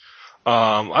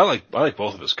 I like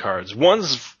both of his cards.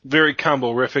 One's very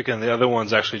combo-rific and the other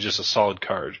one's actually just a solid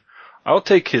card. I'll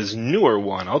take his newer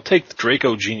one. I'll take the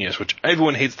Draco Genius, which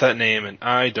everyone hates that name and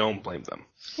I don't blame them.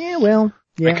 Yeah, well,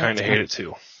 yeah. I kinda hate it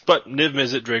too. But Niv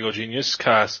Mizzet Draco Genius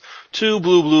costs 2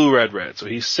 blue, red. So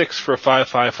he's 6 for a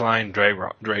 5/5 flying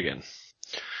dragon.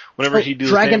 Whenever he deals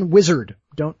Dragon Wizard.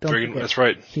 Don't Dragon, forget. That's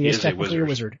right. He is technically a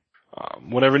wizard.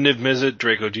 Whenever Niv Mizzet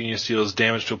Draco Genius deals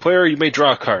damage to a player, you may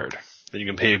draw a card. Then you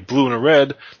can pay blue and a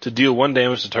red to deal 1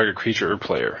 damage to target creature or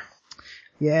player.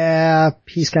 Yeah,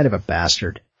 he's kind of a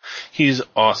bastard. He's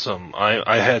awesome.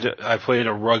 I played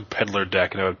a Rug Peddler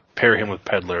deck and I would pair him with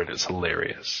Peddler and it's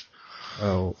hilarious.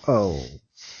 Oh.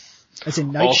 As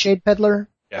in Nightshade Peddler?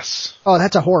 Yes. Oh,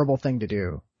 that's a horrible thing to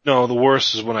do. No, the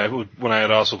worst is when I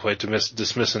had also played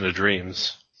Dismiss into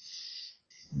Dreams.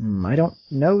 I don't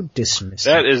know Dismiss.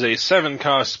 That is a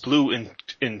 7-cost blue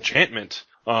enchantment.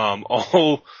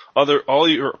 All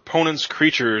your opponent's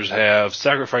creatures have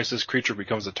sacrificed this creature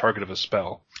becomes the target of a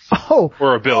spell. Oh.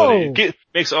 Or ability. It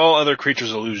makes all other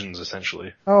creatures illusions,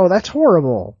 essentially. Oh, that's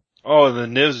horrible. Oh, and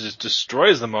the Nivs just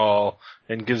destroys them all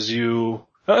and gives you...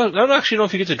 I don't actually know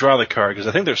if you get to draw the card, because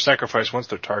I think they're sacrificed once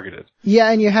they're targeted. Yeah,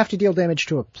 and you have to deal damage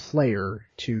to a player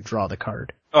to draw the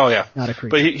card. Oh, yeah. Not a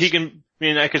creature. But he can... I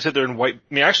mean, I could sit there and wipe...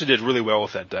 I mean, I actually did really well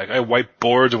with that deck. I wiped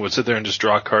boards and would sit there and just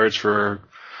draw cards for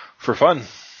fun.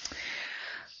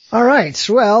 Alright,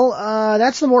 well,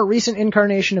 that's the more recent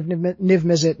incarnation of Niv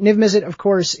Mizzet. Niv Mizzet, of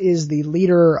course, is the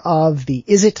leader of the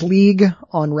Izzet League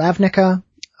on Ravnica.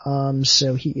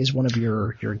 So he is one of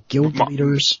your guild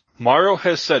leaders. Mario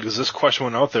has said, because this question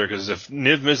went out there, because if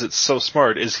Niv Mizzet's so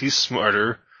smart, is he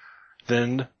smarter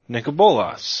than Nicol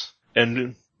Bolas?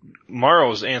 And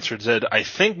Mario's answered said, I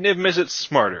think Niv Mizzet's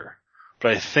smarter,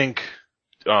 but I think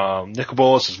Nicol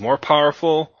Bolas is more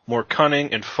powerful, more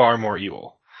cunning, and far more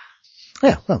evil.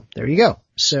 Yeah, well, there you go.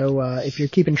 So if you're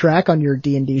keeping track on your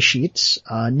D&D sheets,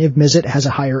 Niv Mizzet has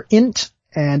a higher int,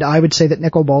 and I would say that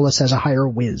Nicol Bolas has a higher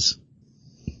whiz.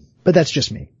 But that's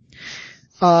just me.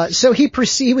 So he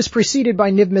was preceded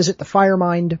by Niv Mizzet the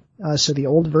Firemind, so the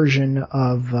old version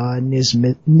of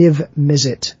Niv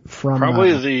Mizzet from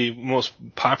probably the most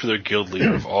popular guild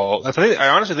leader of all. I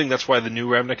honestly think that's why the new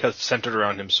Ravnica centered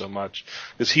around him so much,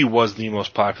 because he was the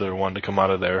most popular one to come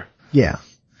out of there. Yeah.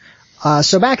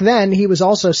 So back then, he was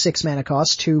also 6 mana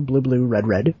cost, 2 blue,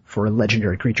 red for a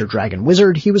legendary creature dragon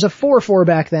wizard. He was a 4/4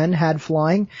 back then, had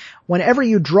flying. Whenever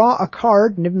you draw a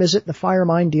card, Niv Mizzet the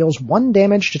Firemind deals 1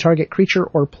 damage to target creature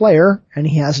or player, and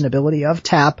he has an ability of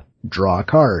tap, draw a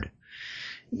card.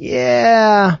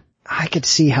 Yeah, I could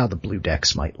see how the blue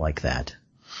decks might like that.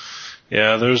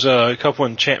 Yeah, there's a couple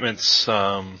enchantments,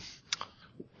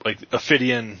 like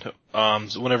Ophidian,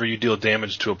 whenever you deal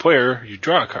damage to a player, you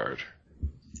draw a card.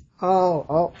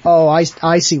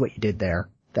 I see what you did there.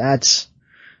 That's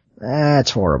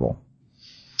horrible.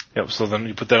 Yep, so then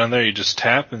you put that on there, you just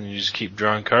tap, and you just keep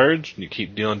drawing cards, and you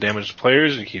keep dealing damage to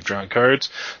players, and you keep drawing cards.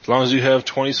 As long as you have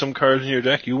 20-some cards in your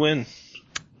deck, you win.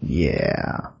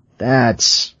 Yeah,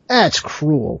 that's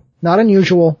cruel. Not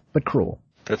unusual, but cruel.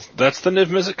 That's the Niv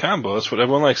Mizzet combo. That's what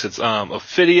everyone likes. It's,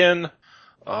 Ophidian,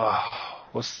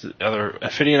 what's the other,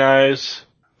 Ophidian Eyes,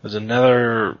 there's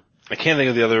another, I can't think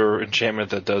of the other enchantment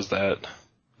that does that.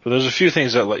 But there's a few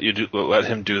things that let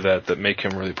him do that make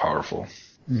him really powerful.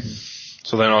 Mm-hmm.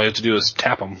 So then all you have to do is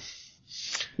tap him.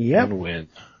 Yep. And win.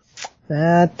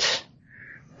 That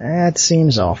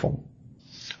seems awful.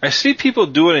 I see people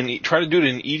try to do it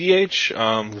in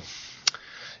EDH.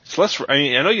 It's less,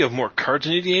 I know you have more cards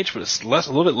in EDH, but it's a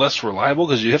little bit less reliable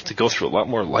because you have to go through a lot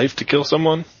more life to kill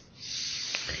someone.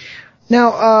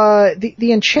 Now,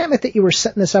 the enchantment that you were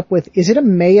setting this up with, is it a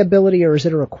May ability or is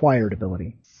it a required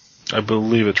ability? I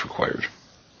believe it's required.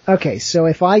 Okay, so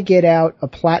if I get out a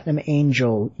Platinum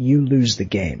Angel, you lose the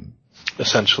game.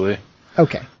 Essentially.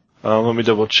 Okay. Let me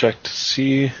double check to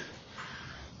see.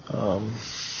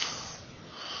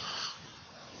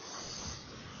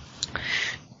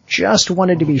 Just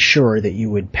wanted to be sure that you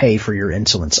would pay for your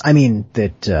insolence. I mean,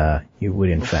 that you would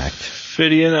in fact.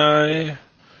 Ophidian Eye.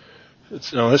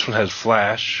 This one has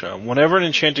flash. Whenever an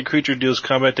enchanted creature deals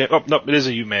combat damage... Oh, no, it is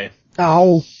a you may.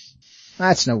 Oh,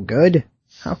 that's no good.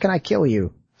 How can I kill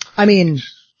you? I mean,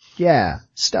 yeah,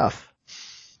 stuff.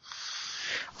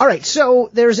 Alright, so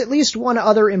there's at least one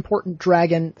other important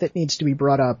dragon that needs to be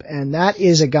brought up, and that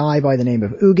is a guy by the name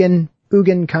of Ugin.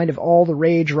 Ugin kind of all the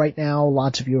rage right now.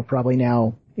 Lots of you have probably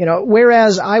now,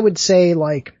 whereas I would say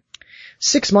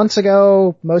 6 months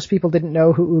ago, most people didn't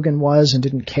know who Ugin was and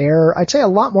didn't care. I'd say a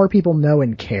lot more people know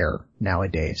and care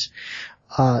nowadays.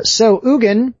 So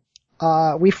Ugin,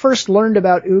 we first learned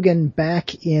about Ugin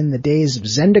back in the days of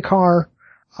Zendikar.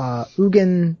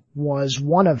 Ugin was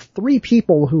one of 3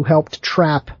 people who helped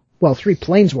trap, 3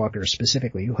 planeswalkers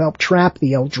specifically, who helped trap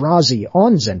the Eldrazi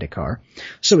on Zendikar.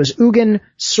 So it was Ugin,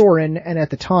 Sorin, and at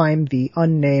the time, the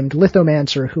unnamed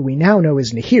Lithomancer, who we now know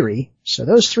as Nahiri. So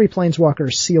those 3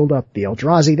 planeswalkers sealed up the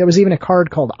Eldrazi. There was even a card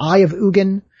called Eye of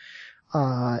Ugin,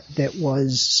 that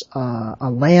was, a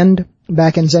land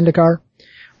back in Zendikar.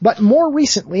 But more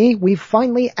recently, we've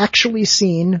finally actually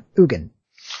seen Ugin.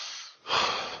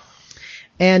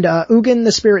 And Ugin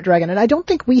the Spirit Dragon, and I don't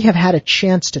think we have had a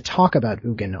chance to talk about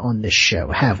Ugin on this show,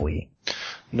 have we?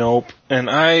 Nope, and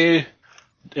I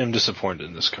am disappointed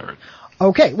in this card.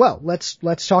 Okay, well, let's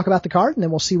talk about the card, and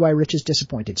then we'll see why Rich is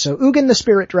disappointed. So Ugin the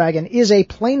Spirit Dragon is a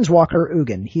Planeswalker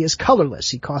Ugin. He is colorless.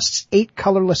 He costs 8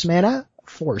 colorless mana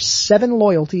for 7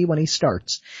 loyalty when he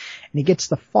starts, and he gets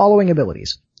the following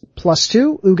abilities.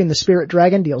 +2, Ugin the Spirit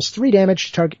Dragon deals 3 damage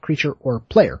to target creature or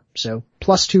player. So,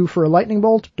 +2 for a lightning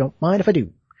bolt, don't mind if I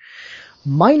do.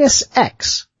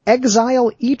 -X,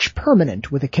 exile each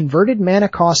permanent with a converted mana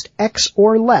cost X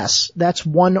or less, that's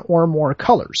 1 or more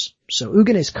colors. So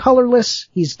Ugin is colorless,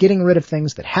 he's getting rid of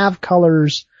things that have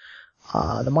colors.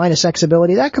 The -X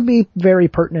ability, that could be very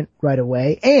pertinent right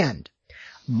away. And,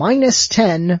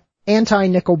 -10,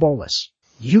 anti-Nicol Bolas.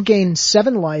 You gain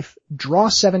 7 life, draw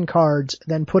 7 cards,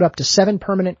 then put up to 7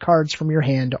 permanent cards from your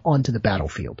hand onto the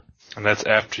battlefield. And that's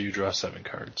after you draw 7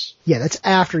 cards. Yeah, that's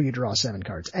after you draw 7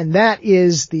 cards. And that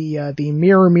is the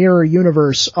mirror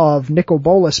universe of Nicol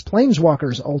Bolas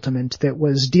Planeswalker's ultimate that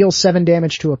was deal 7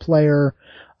 damage to a player,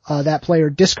 that player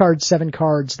discards 7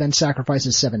 cards, then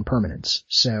sacrifices 7 permanents.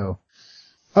 So,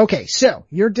 okay, so,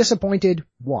 you're disappointed,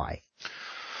 why?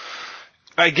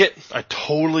 I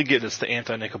totally get it's the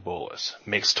anti-Nicol Bolas.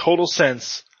 Makes total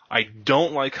sense. I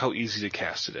don't like how easy to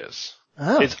cast it is.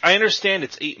 Oh. I understand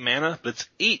it's 8 mana, but it's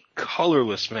 8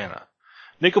 colorless mana.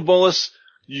 Nicol Bolas,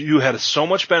 you had so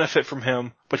much benefit from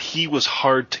him, but he was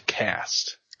hard to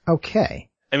cast. Okay.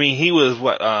 I mean, he was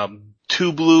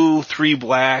 2 blue, 3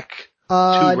 black.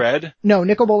 2 red? No,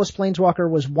 Nicol Bolas Planeswalker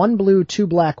was 1 blue, 2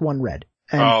 black, 1 red.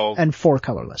 And 4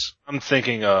 colorless. I'm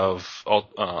thinking of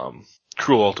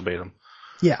Cruel Ultimatum.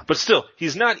 Yeah. But still,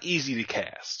 he's not easy to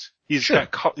cast. He's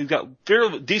got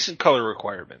very decent color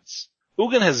requirements.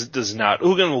 Ugin does not.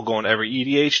 Ugin will go in every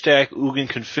EDH deck. Ugin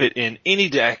can fit in any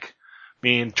deck. I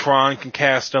mean, Tron can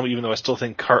cast him, even though I still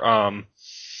think Karn's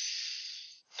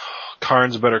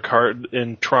a better card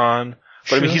in Tron.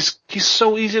 But I mean, he's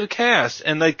so easy to cast.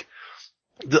 And like,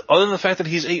 other than the fact that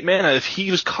he's 8 mana, if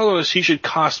he was colorless, he should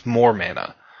cost more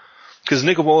mana. Because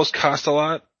Nicol Bolas cost a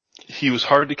lot. He was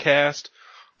hard to cast,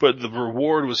 but the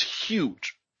reward was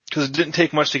huge. Because it didn't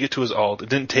take much to get to his ult. It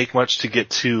didn't take much to get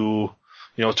to,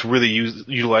 to really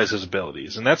utilize his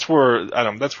abilities. And that's where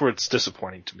it's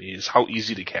disappointing to me, is how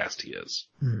easy to cast he is.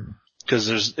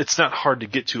 Because it's not hard to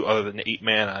get to other than 8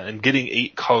 mana, and getting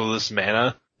 8 colorless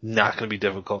mana, not going to be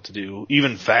difficult to do,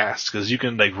 even fast, because you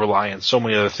can like rely on so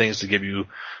many other things to give you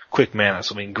quick mana.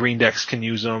 So I mean, green decks can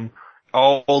use them,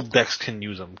 all decks can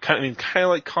use them. Kind of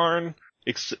like Karn.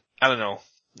 I don't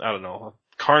know.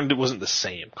 Karn wasn't the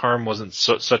same. Karn wasn't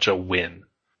such a win.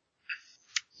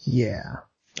 Yeah.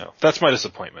 No, that's my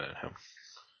disappointment in him.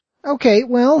 Okay,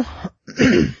 well,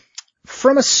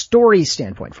 from a story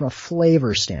standpoint, from a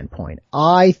flavor standpoint,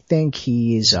 I think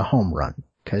he's a home run.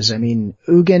 Because, I mean,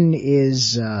 Ugin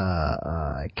is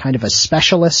kind of a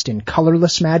specialist in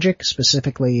colorless magic,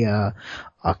 specifically a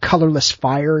colorless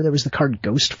fire. There was the card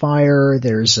Ghostfire.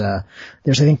 There's I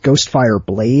think, Ghostfire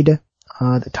Blade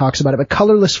that talks about it. But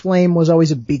colorless flame was always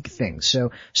a big thing.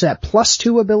 So that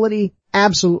 +2 ability,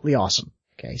 absolutely awesome.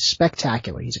 Okay,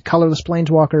 spectacular. He's a colorless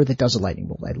planeswalker that does a lightning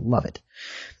bolt. I love it.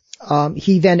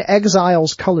 He then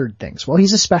exiles colored things. Well,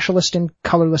 he's a specialist in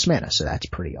colorless mana, so that's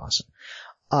pretty awesome.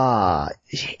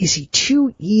 Is he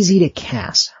too easy to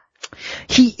cast?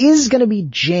 He is gonna be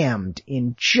jammed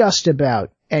in just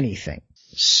about anything.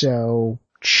 So,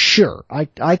 sure,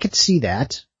 I could see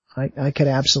that. I could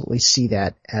absolutely see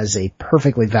that as a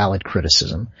perfectly valid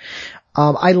criticism.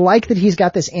 I like that he's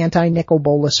got this anti-Nicol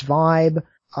Bolas vibe.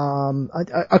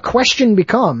 A question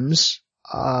becomes,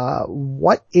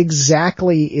 what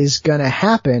exactly is gonna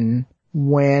happen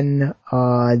when,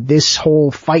 this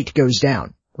whole fight goes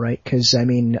down? Right? Cause I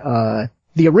mean,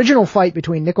 the original fight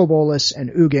between Nicol Bolas and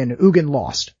Ugin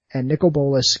lost, and Nicol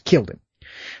Bolas killed him.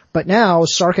 But now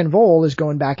Sarkhan Vol is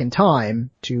going back in time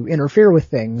to interfere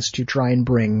with things to try and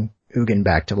bring Ugin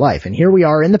back to life. And here we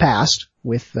are in the past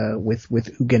with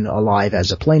Ugin alive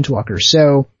as a planeswalker.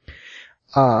 So,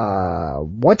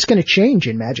 what's gonna change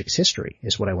in Magic's history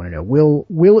is what I want to know. Will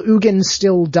Ugin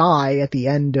still die at the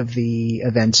end of the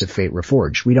events of Fate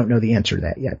Reforged? We don't know the answer to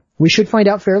that yet. We should find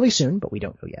out fairly soon, but we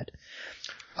don't know yet.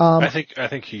 I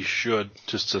think he should,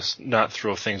 just to not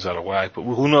throw things out of whack, but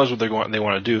who knows what they want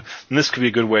to do. And this could be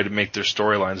a good way to make their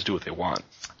storylines do what they want.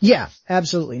 Yeah,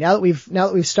 absolutely. Now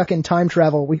that we've stuck in time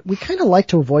travel, we kind of like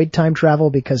to avoid time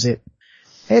travel because it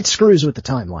screws with the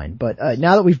timeline. But,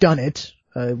 now that we've done it,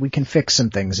 we can fix some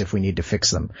things if we need to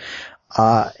fix them.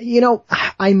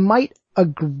 I might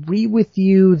agree with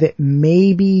you that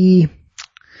maybe,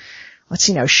 let's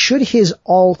see now, should his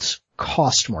alt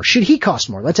cost more? Should he cost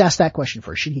more? Let's ask that question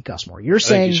first. Should he cost more? You're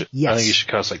saying yes. I think he should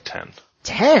cost like 10.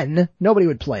 10? Nobody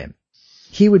would play him.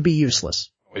 He would be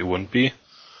useless. He wouldn't be?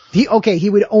 He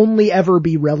would only ever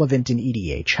be relevant in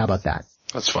EDH. How about that?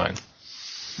 That's fine.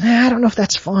 I don't know if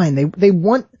that's fine. They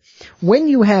want, when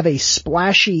you have a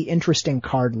splashy, interesting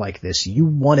card like this, you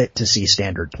want it to see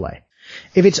standard play.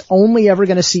 If it's only ever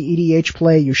going to see EDH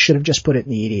play, you should have just put it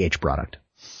in the EDH product.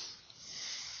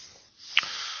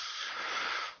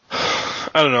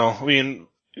 I don't know. I mean,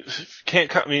 and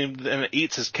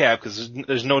 8's his cap because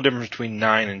there's no difference between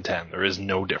 9 and 10. There is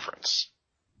no difference.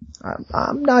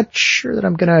 I'm not sure that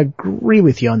I'm going to agree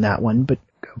with you on that one, but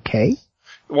okay.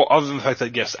 Well, other than the fact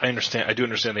that, yes, I do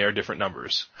understand they are different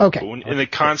numbers. Okay. But in the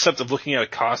concept of looking at a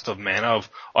cost of mana of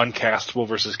uncastable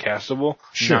versus castable,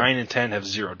 sure. 9 and 10 have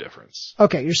zero difference.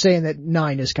 Okay, you're saying that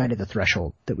 9 is kind of the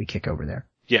threshold that we kick over there.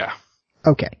 Yeah.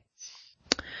 Okay.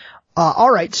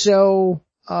 Alright, so,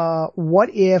 what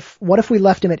if we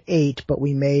left him at 8, but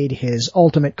we made his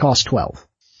ultimate cost 12?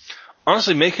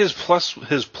 Honestly, make his plus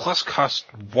cost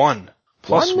 1.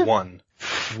 Plus 1.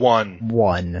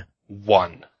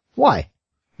 1. Why?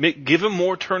 Give him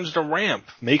more turns to ramp.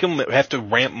 Make him have to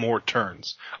ramp more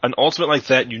turns. An ultimate like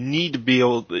that, you need to be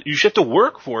you should have to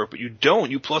work for it, but you don't.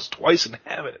 You plus twice and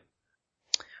have it.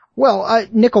 Well,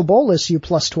 Nicol Bolas, you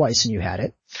plus twice and you had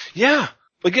it. Yeah.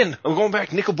 Again, I'm going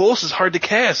back. Nicol Bolas is hard to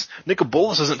cast. Nicol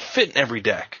Bolas doesn't fit in every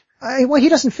deck. Well, he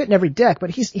doesn't fit in every deck, but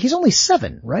he's only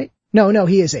 7, right? No,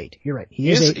 he is 8. You're right.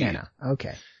 He is 8 mana.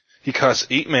 Okay. He costs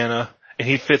 8 mana, and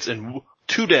he fits in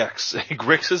 2 decks, a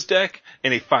Grixis deck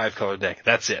and a 5-color deck.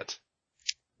 That's it.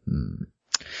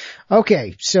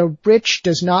 Okay, so Rich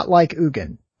does not like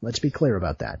Ugin. Let's be clear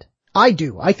about that. I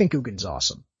do. I think Ugin's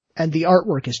awesome. And the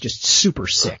artwork is just super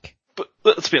sick. But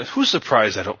let's be honest, who's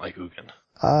surprised I don't like Ugin?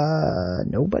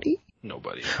 Nobody?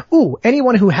 Nobody. Ooh,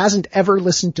 anyone who hasn't ever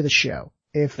listened to the show.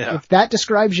 If that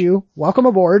describes you, welcome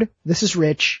aboard. This is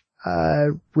Rich.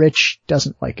 Rich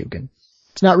doesn't like Ugin.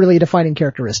 It's not really a defining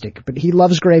characteristic, but he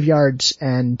loves graveyards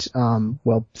and,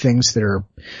 things that are,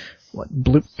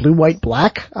 blue, white,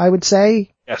 black, I would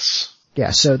say. Yes.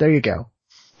 Yeah, so there you go.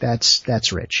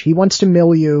 That's Rich. He wants to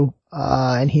mill you,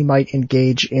 and he might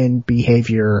engage in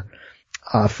behavior,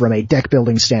 from a deck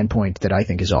building standpoint that I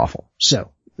think is awful.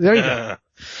 So, there you go.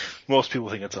 Most people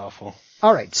think it's awful.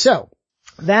 Alright, so,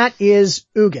 that is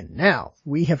Ugin. Now,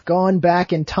 we have gone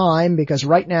back in time because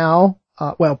right now,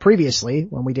 previously,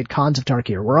 when we did Khans of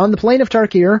Tarkir, we're on the plane of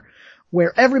Tarkir,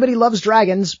 where everybody loves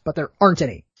dragons, but there aren't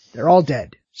any. They're all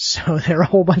dead. So there are a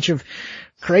whole bunch of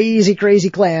crazy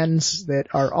clans that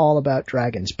are all about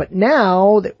dragons. But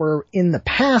now that we're in the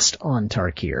past on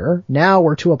Tarkir, now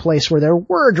we're to a place where there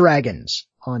were dragons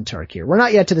on Tarkir. We're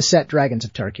not yet to the set Dragons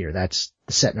of Tarkir. That's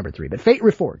the set number 3. But Fate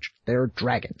Reforged, they're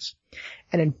dragons.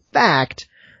 And in fact,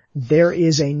 there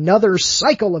is another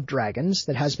cycle of dragons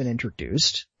that has been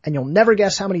introduced, and you'll never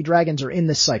guess how many dragons are in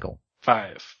this cycle.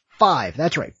 5. 5,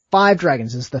 that's right. 5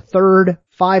 dragons. This is the third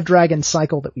 5-dragon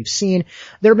cycle that we've seen.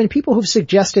 There have been people who've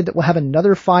suggested that we'll have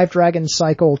another 5-dragon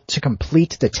cycle to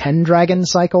complete the 10-dragon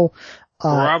cycle.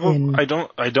 I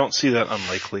don't see that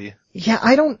unlikely. Yeah,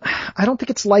 I don't think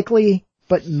it's likely,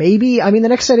 but maybe. I mean, the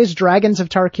next set is Dragons of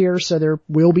Tarkir, so there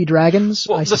will be dragons.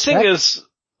 Well, the thing is,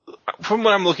 from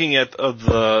what I'm looking at of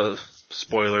the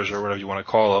spoilers or whatever you want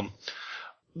to call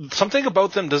them, something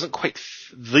about them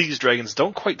these dragons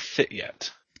don't quite fit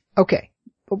yet. Okay.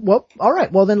 Well,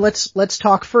 alright. Well then let's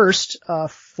talk first,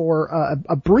 for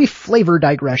a brief flavor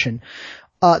digression.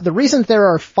 The reason there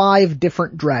are 5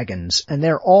 different dragons, and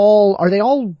are they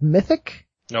all mythic?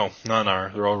 No, none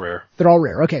are. They're all rare. They're all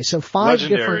rare. Okay, so 5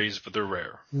 legendaries, but they're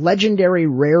rare. Legendary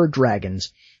rare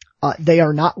dragons. They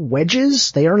are not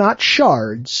wedges, they are not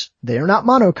shards, they are not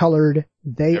monocolored,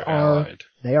 they're allied.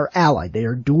 They are allied. They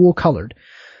are dual colored.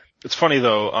 It's funny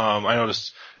though, I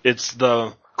noticed it's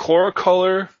the core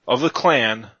color of the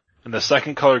clan, and the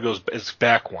second color is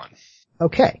back 1.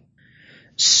 Okay.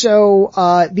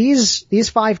 So, these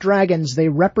 5 dragons, they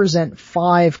represent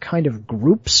 5 kind of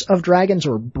groups of dragons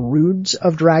or broods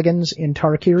of dragons in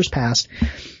Tarkir's past.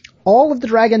 All of the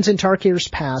dragons in Tarkir's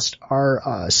past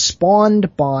are,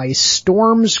 spawned by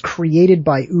storms created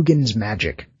by Ugin's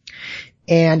magic.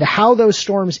 And how those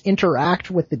storms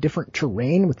interact with the different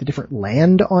terrain, with the different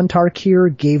land on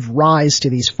Tarkir, gave rise to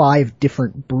these 5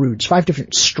 different broods, 5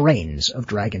 different strains of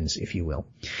dragons, if you will.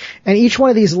 And each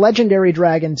one of these legendary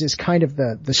dragons is kind of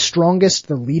the strongest,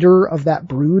 the leader of that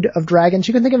brood of dragons.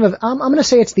 You can think of, I'm gonna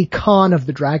say it's the Khan of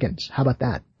the dragons. How about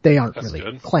that? They aren't That's really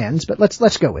good. clans, but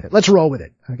let's go with it. Let's roll with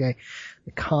it, okay?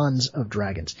 The Khans of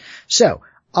dragons. So,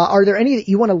 are there any that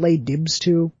you want to lay dibs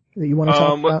to? That you want to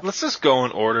talk about? Let's just go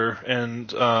in order, and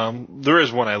there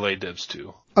is one I lay dibs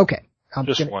to. Okay.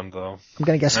 One though. I'm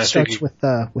gonna guess it starts with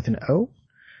an O?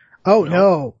 Oh,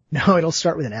 no, it'll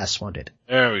start with an S, won't it?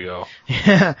 There we go.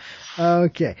 Yeah.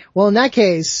 Okay. Well, in that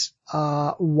case,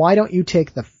 why don't you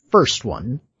take the first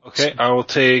one? Okay, I will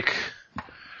take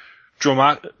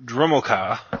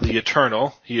Dromoka, the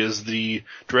Eternal. He is the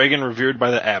dragon revered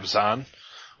by the Abzan,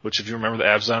 which if you remember the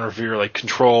Abzan revere like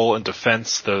control and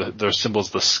defense, their symbol's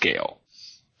the scale.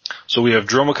 So we have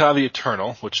Dromoka the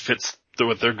Eternal, which fits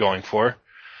what they're going for.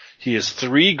 He is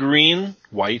 3 green,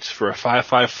 white for a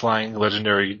 5/5 flying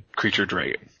legendary creature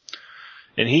dragon.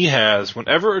 And he has,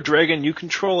 whenever a dragon you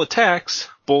control attacks,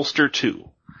 bolster 2.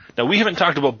 Now we haven't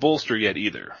talked about bolster yet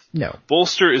either. No.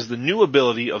 Bolster is the new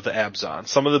ability of the Abzan.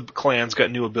 Some of the clans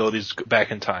got new abilities back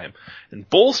in time. And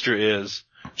bolster is,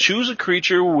 choose a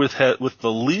creature with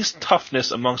the least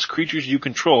toughness amongst creatures you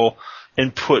control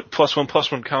and put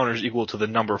 +1/+1 counters equal to the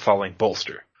number following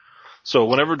bolster. So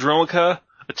whenever Dromoka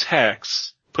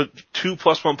attacks, put 2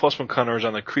 +1/+1 counters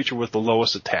on the creature with the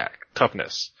lowest attack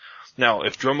toughness. Now,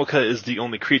 if Dromoka is the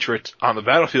only creature on the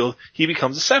battlefield, he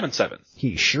becomes a 7/7.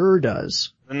 He sure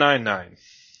does. A 9/9.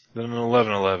 Then an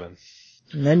 11/11.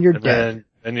 And then you're dead.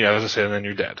 And then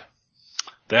you're dead.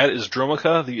 That is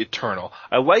Dromoka the Eternal.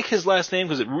 I like his last name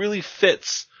because it really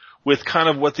fits with kind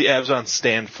of what the Abzan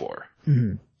stand for.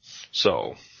 Mm-hmm.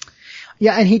 So.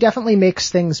 Yeah, and he definitely makes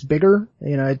things bigger.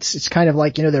 You know, it's kind of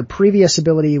like, their previous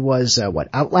ability was,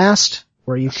 Outlast,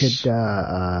 where you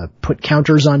could, put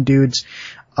counters on dudes.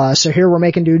 So here we're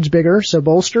making dudes bigger. So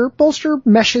Bolster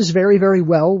meshes very, very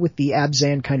well with the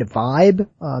Abzan kind of vibe,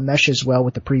 meshes well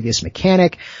with the previous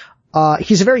mechanic.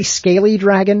 He's a very scaly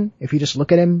dragon, if you just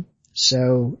look at him.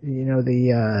 So,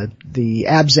 the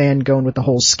Abzan going with the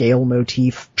whole scale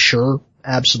motif, sure,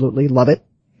 absolutely, love it.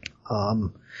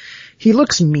 He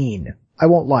looks mean. I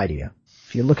won't lie to you.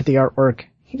 If you look at the artwork,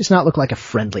 he does not look like a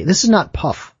friendly. This is not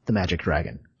Puff, the magic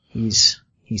dragon. He's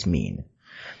mean.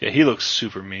 Yeah, he looks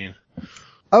super mean.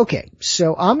 Okay,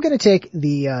 so I'm gonna take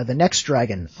the next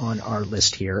dragon on our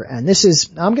list here, and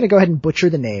I'm gonna go ahead and butcher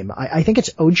the name. I think it's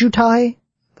Ojutai,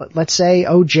 but let's say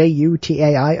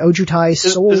O-J-U-T-A-I, Ojutai,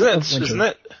 Soul of Winter. Isn't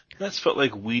that spelled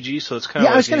like Ouija, so it's kind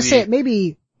of I was gonna say it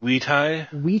maybe Weetai?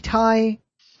 Weetai.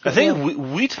 I think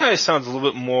Weetai sounds a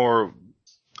little bit more,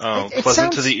 it pleasant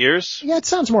sounds, to the ears. Yeah, it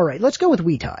sounds more right. Let's go with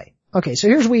Weetai. Okay, so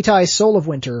here's Weetai, Soul of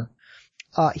Winter.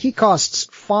 He costs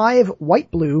 5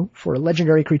 white-blue for a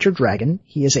legendary creature dragon.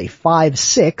 He is a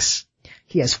 5/6.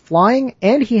 He has flying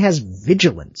and he has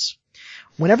vigilance.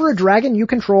 Whenever a dragon you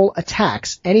control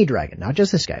attacks, any dragon, not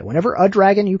just this guy, whenever a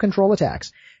dragon you control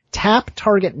attacks, tap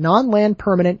target non-land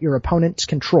permanent your opponent's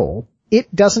control.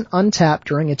 It doesn't untap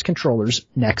during its controller's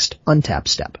next untap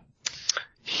step.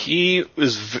 He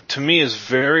to me, is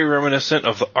very reminiscent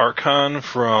of the Archon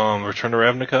from Return to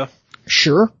Ravnica.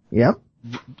 Sure, yeah.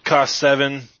 Cost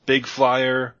 7, big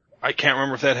flyer. I can't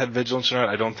remember if that had vigilance or not.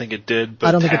 I don't think it did. But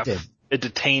I don't think it did. It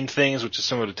detained things, which is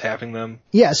similar to tapping them.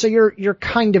 Yeah, so you're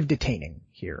kind of detaining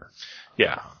here.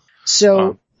 Yeah.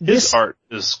 So his art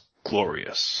is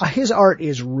glorious. His art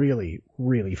is really,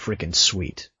 really freaking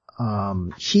sweet.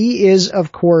 He is,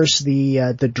 of course,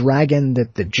 the dragon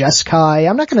that the Jeskai,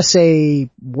 I'm not gonna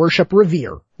say worship,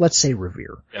 revere. Let's say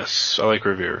revere. Yes, I like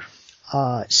revere.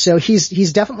 So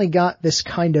he's definitely got this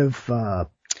kind of, a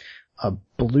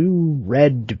blue,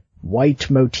 red, white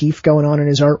motif going on in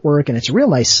his artwork, and it's a real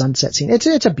nice sunset scene.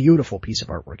 It's a beautiful piece of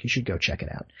artwork. You should go check it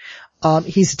out.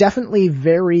 He's definitely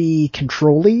very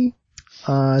control-y,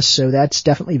 so that's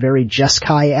definitely very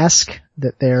Jeskai-esque,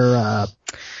 that they're,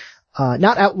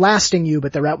 not outlasting you,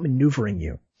 but they're outmaneuvering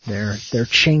you. They're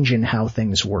changing how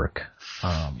things work.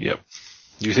 Yep.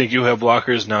 You think you have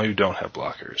blockers, now you don't have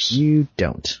blockers. You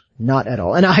don't. Not at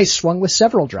all. And I swung with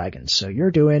several dragons, so you're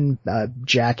doing,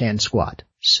 Jack and Squat.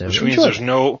 So which means there's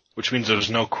no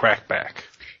crackback.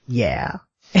 Yeah.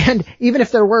 And even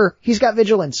if there were, he's got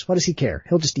vigilance. What does he care?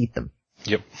 He'll just eat them.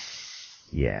 Yep.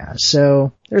 Yeah,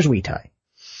 so there's Weetai.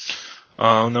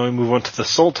 Then we move on to the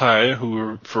Sultai, who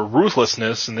are for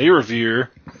ruthlessness, and they revere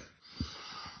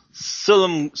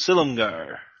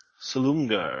Silumgar.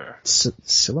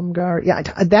 Silumgar? Yeah,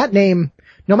 that name,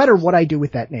 no matter what I do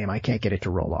with that name, I can't get it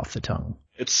to roll off the tongue.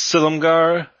 It's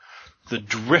Silumgar, the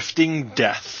Drifting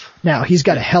Death. Now, he's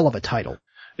got a hell of a title.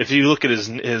 If you look at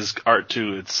his art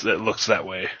too, it looks that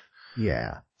way.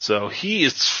 Yeah. So he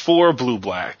is 4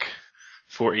 blue-black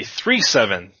for a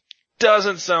 3/7.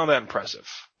 Doesn't sound that impressive.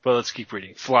 But let's keep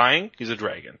reading. Flying, he's a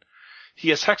dragon. He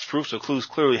has hexproof, so Clues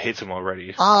clearly hates him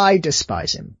already. I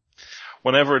despise him.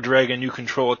 Whenever a dragon you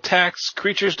control attacks,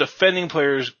 creatures defending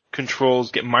players'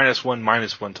 controls get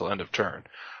 -1/-1 till end of turn.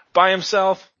 By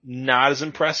himself, not as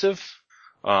impressive.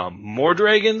 More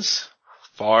dragons,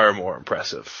 far more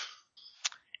impressive.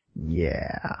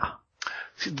 Yeah.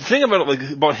 See, the thing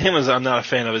about him is I'm not a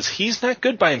fan of is he's not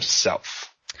good by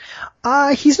himself.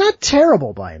 He's not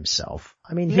terrible by himself.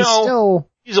 I mean,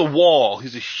 He's a wall.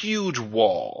 He's a huge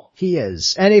wall. He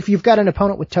is. And if you've got an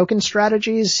opponent with token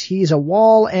strategies, he's a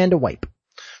wall and a wipe.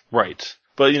 Right.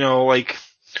 But,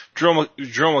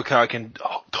 Dromaka can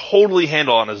totally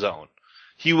handle on his own.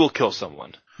 He will kill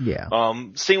someone. Yeah.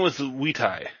 Same with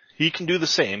Weetai. He can do the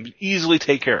same. Easily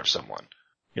take care of someone.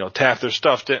 Tap their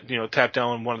stuff, tap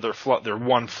down one of their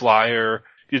one flyer.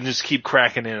 You can just keep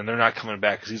cracking in and they're not coming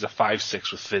back because he's a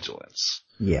 5/6 with vigilance.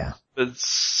 Yeah. But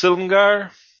Silumgar,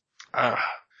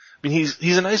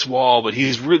 he's a nice wall, but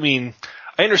I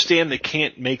understand they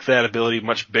can't make that ability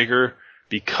much bigger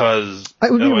because it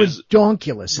would be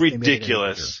ridiculous.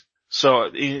 Ridiculous. So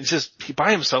it's just,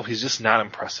 by himself, he's just not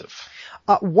impressive.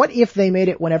 What if they made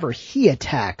it whenever he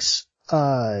attacks,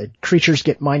 creatures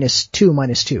get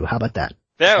 -2/-2? How about that?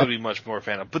 That would be much more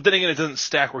fan of. But then again, it doesn't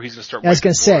stack where he's going to start. I was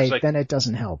going to say, then it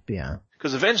doesn't help, yeah.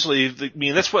 Because eventually,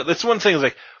 that's one thing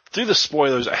is through the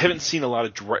spoilers, I haven't seen a lot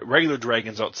of regular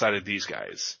dragons outside of these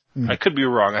guys. I could be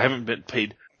wrong. I haven't been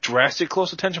paid drastic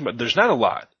close attention, but there's not a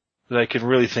lot that I can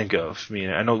really think of.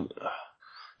 I know,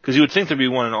 because you would think there'd be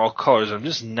one in all colors. I'm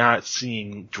just not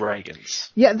seeing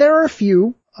dragons. Yeah, there are a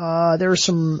few. There are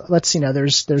some, let's see now,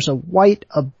 there's a white,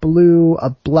 a blue, a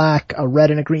black, a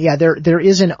red, and a green. Yeah, there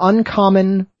is an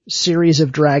uncommon series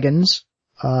of dragons,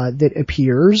 that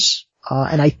appears.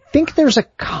 And I think there's a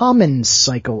common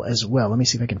cycle as well. Let me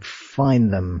see if I can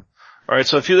find them. Alright,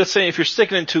 so let's say if you're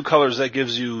sticking in 2 colors, that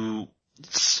gives you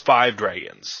 5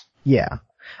 dragons. Yeah.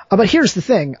 But here's the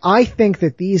thing. I think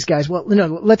that these guys, well,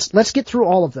 no, let's get through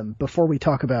all of them before we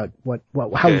talk about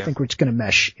how we think it's going to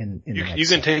mesh in the next You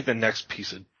can set. take the next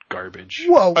piece of garbage.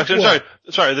 Whoa.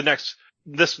 Sorry,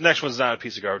 this next one's not a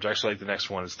piece of garbage. I actually like the next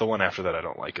one. It's the one after that I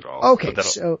don't like at all. Okay,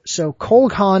 so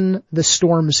Kolghan the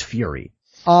Storm's Fury.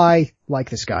 I like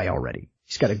this guy already.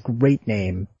 He's got a great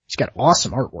name. He's got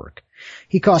awesome artwork.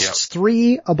 He costs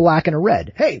 3, a black and a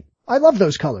red. Hey, I love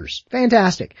those colors.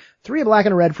 Fantastic. 3, a black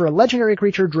and a red for a legendary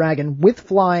creature dragon with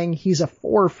flying. He's a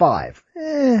 4/5.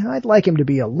 I'd like him to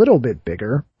be a little bit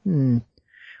bigger.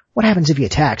 What happens if he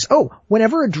attacks? Oh,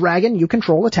 whenever a dragon you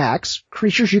control attacks,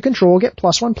 creatures you control get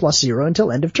 +1/+0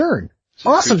 until end of turn.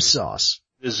 Awesome sauce.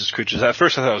 This is creatures. At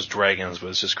first I thought it was dragons, but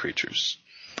it's just creatures.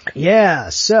 Yeah,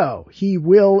 so he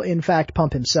will in fact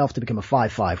pump himself to become a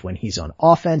 5/5 when he's on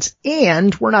offense,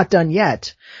 and we're not done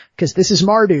yet, because this is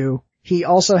Mardu. He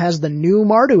also has the new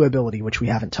Mardu ability, which we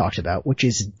haven't talked about, which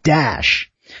is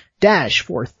Dash. Dash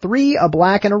for 3, a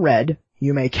black and a red.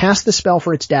 You may cast the spell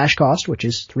for its dash cost, which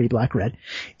is 3 black red.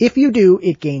 If you do,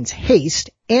 it gains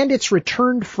haste, and it's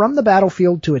returned from the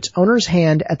battlefield to its owner's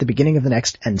hand at the beginning of the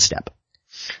next end step.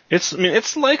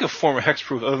 It's like a form of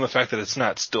hexproof other than the fact that it's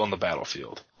not still in the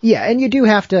battlefield. Yeah, and you do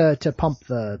have to pump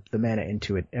the mana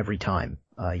into it every time.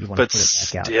 You want to put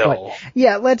it back out. But,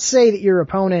 yeah, let's say that your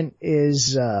opponent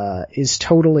is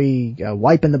totally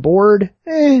wiping the board.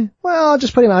 Well, I'll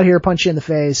just put him out here, punch you in the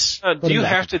face. Do you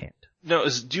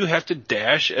have to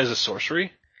dash as a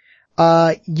sorcery?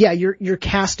 Yeah, you're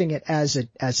casting it as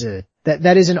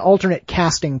that is an alternate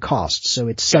casting cost, so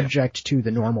it's subject to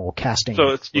the normal casting.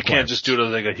 So you can't just do it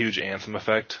as like a huge anthem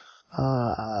effect?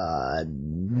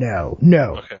 No.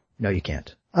 Okay. No, you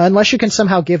can't. Unless you can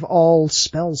somehow give all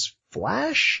spells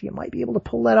flash, you might be able to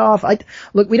pull that off.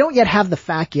 Look, we don't yet have the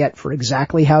fact yet for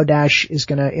exactly how Dash is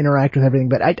gonna interact with everything,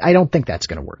 but I don't think that's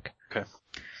gonna work. Okay.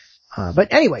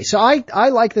 But anyway, so I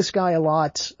like this guy a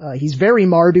lot. He's very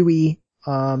Mardu-y.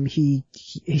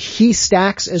 He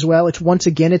stacks as well.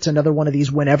 It's another one of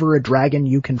these whenever a dragon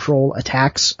you control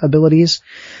attacks abilities.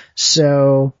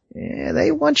 So,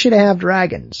 they want you to have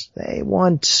dragons. They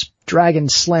want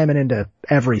dragons slamming into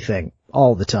everything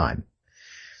all the time.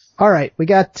 Alright, we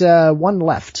got, one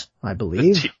left, I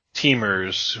believe. The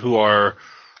teamers who are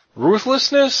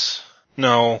ruthlessness?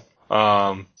 No,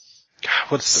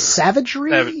 what's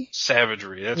Savagery?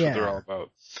 Savagery, that's what they're all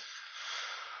about.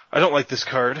 I don't like this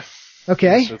card.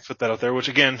 Okay. So put that out there, which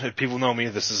again, if people know me,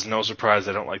 this is no surprise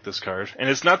I don't like this card. And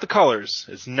it's not the colors.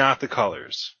 It's not the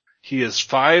colors. He is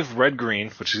 5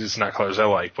 red-green, which is not colors I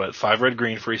like, but 5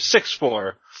 red-green for a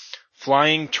 6/4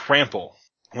 flying trample.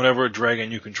 Whenever a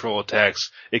dragon you control attacks,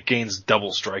 it gains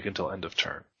double strike until end of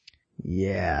turn.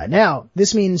 Yeah. Now,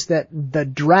 this means that the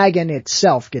dragon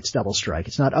itself gets double strike.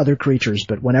 It's not other creatures,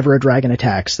 but whenever a dragon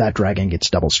attacks, that dragon gets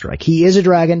double strike. He is a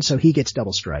dragon, so he gets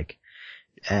double strike.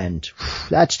 And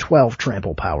that's 12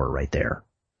 trample power right there.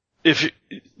 The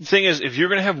thing is, if you're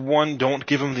gonna have one, don't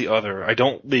give him the other.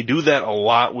 They do that a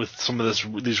lot with some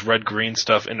of these red-green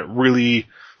stuff, and it really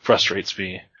frustrates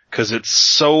me. Cause it's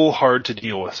so hard to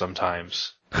deal with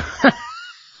sometimes.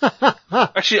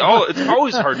 Actually, it's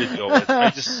always hard to deal with.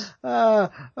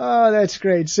 Oh, that's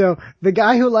great. So, the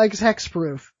guy who likes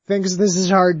hexproof thinks this is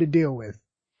hard to deal with.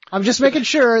 I'm just making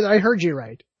sure that I heard you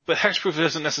right. But hexproof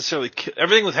doesn't necessarily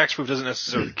everything with hexproof doesn't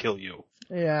necessarily kill you.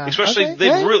 Yeah. Especially okay.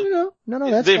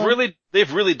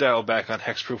 they've really dialed back on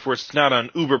hexproof where it's not on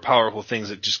uber powerful things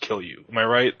that just kill you. Am I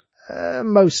right?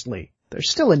 Mostly. There's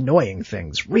still annoying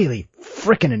things. Really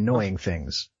frickin' annoying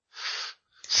things.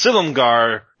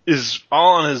 Silumgar is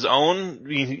all on his own. I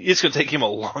mean, it's gonna take him a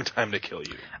long time to kill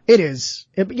you. It is.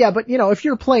 Yeah, but if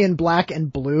you're playing black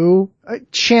and blue,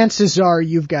 chances are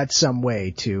you've got some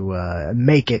way to,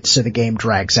 make it so the game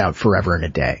drags out forever and a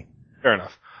day. Fair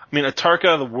enough. I mean,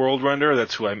 Atarka, the World Render,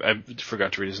 that's who I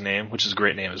forgot to read his name, which is a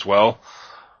great name as well.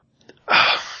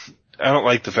 I don't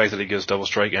like the fact that he gives double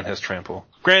strike and has trample.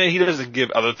 Granted, he doesn't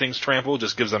give other things trample,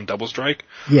 just gives them double strike.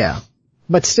 Yeah.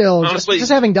 But still, honestly,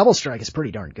 just having double strike is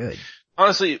pretty darn good.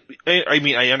 Honestly,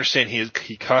 I understand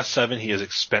he costs 7, he is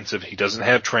expensive, he doesn't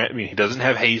have he doesn't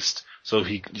have haste, so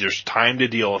there's time to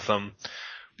deal with him.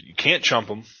 But you can't chump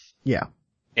him. Yeah.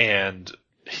 And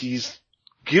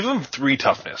give him 3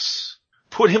 toughness.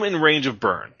 Put him in range of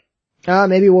burn.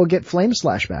 Maybe we'll get Flame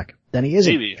Slash back. Then he is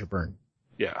in range of burn.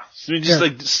 Yeah. So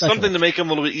something to make him a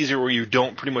little bit easier where you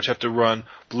don't pretty much have to run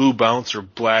blue bounce or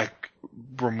black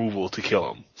removal to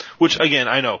kill him. Which again,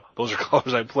 I know, those are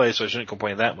colors I play, so I shouldn't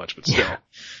complain that much, but still.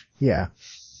 Yeah.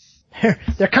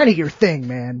 They're kind of your thing,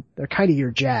 man. They're kind of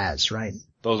your jazz, right?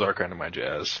 Those are kind of my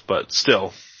jazz, but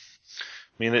still.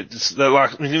 I mean,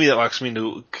 that locks me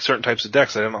into certain types of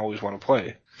decks I don't always want to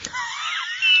play.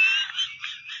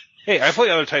 Hey, I play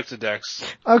other types of decks.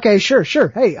 Okay, sure.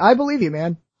 Hey, I believe you,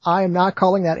 man. I am not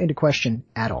calling that into question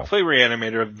at all. I play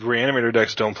Reanimator. Reanimator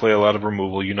decks don't play a lot of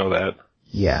removal, you know that.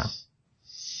 Yeah.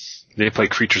 They play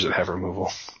creatures that have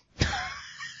removal.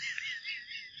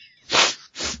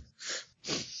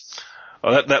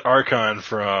 Oh, that Archon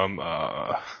from,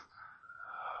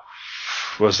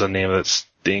 what's the name of that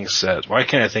sting set? Why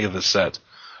can't I think of this set?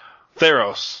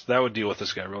 Theros. That would deal with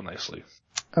this guy real nicely.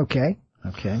 Okay.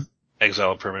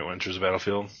 Exile a permanent when enters the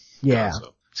battlefield. Yeah.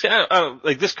 See, I don't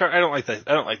like this card. I don't like that.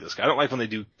 I don't like this guy. I don't like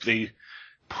when they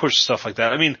push stuff like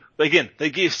that. I mean, again, they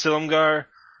gave Silumgar,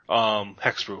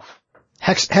 hexproof.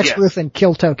 Hexproof and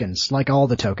kill tokens, like all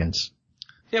the tokens.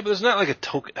 Yeah, but there's not like a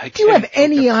token. Do you have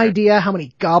any idea how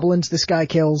many goblins this guy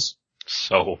kills?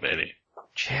 So many.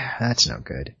 Yeah, that's no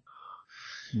good.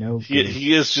 No good.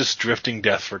 He is just drifting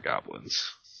death for goblins.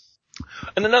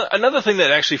 And another thing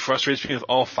that actually frustrates me with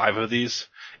all 5 of these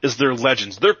is their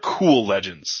legends. They're cool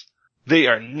legends. They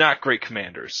are not great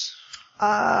commanders.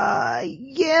 Yeah,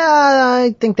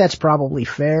 I think that's probably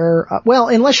fair. Well,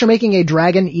 unless you're making a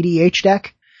dragon EDH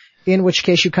deck, in which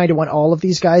case you kind of want all of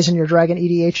these guys in your dragon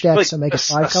EDH deck, so make a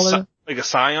 5-color. Like a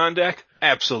Scion deck?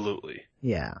 Absolutely.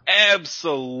 Yeah.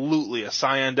 Absolutely. A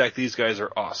Scion deck, these guys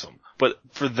are awesome. But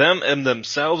for them and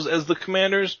themselves as the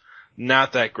commanders,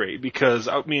 not that great. Because,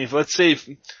 I mean, let's say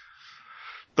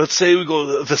we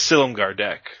go the Silumgar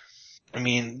deck. I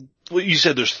mean, you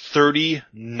said there's 30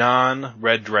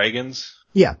 non-red dragons?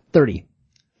 Yeah, 30.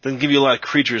 Doesn't give you a lot of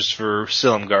creatures for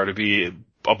Silumgar to be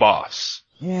a boss.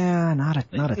 Yeah, not a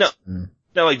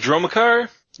Now, like Dromakar,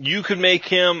 you could make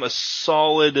him a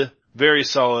very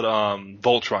solid,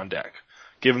 Voltron deck.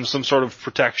 Give him some sort of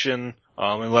protection,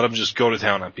 and let him just go to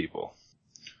town on people.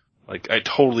 Like, I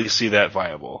totally see that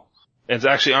viable. And it's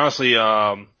actually, honestly,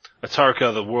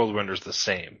 Atarka, the Worldrender's the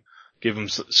same.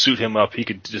 Suit him up, he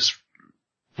could just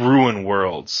ruin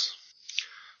worlds.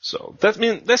 So, that's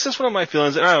just one of my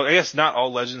feelings. And I guess not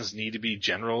all legends need to be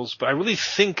generals, but I really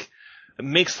think it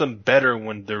makes them better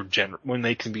when when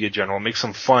they can be a general. It makes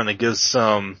them fun. It gives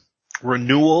some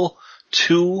renewal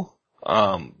to,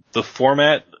 the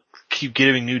format. Keep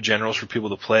giving new generals for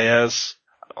people to play as.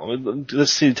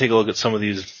 Let's take a look at some of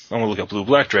these. I'm gonna look at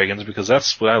blue-black dragons because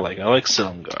that's what I like. I like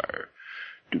Silumgar.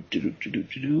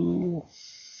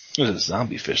 There's a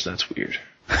zombie fish. That's weird.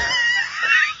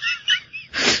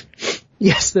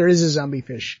 Yes, there is a zombie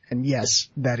fish, and yes,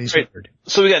 that is weird.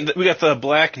 So we got the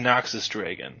black Noxus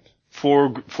dragon.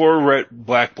 4 red,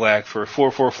 black for a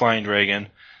 4/4 flying dragon.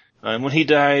 And when he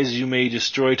dies, you may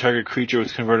destroy target creature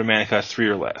with converted mana cost 3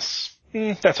 or less.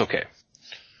 That's okay.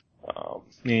 I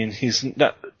mean, he's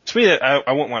not, to me that,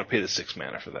 I wouldn't want to pay the 6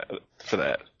 mana for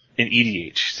that. In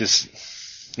EDH.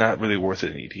 Just not really worth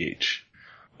it in EDH.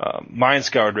 Mind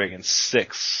Scour Dragon,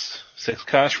 6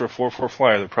 cost for a 4/4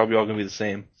 flyer. They're probably all gonna be the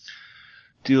same.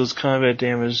 Deals combat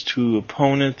damage to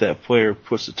opponent. That player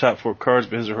puts the top 4 cards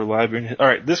of his or her library.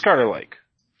 Alright, this card I like.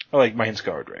 I like Mind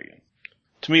Scour Dragon.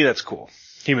 To me, that's cool.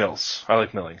 He mills. I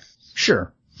like milling.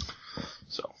 Sure.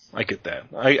 So, I get that.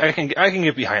 I can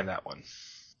get behind that one.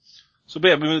 So, but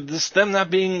yeah, them not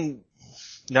being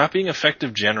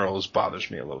effective generals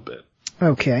bothers me a little bit.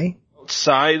 Okay.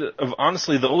 Outside of,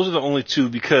 honestly, those are the only 2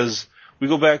 because we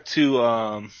go back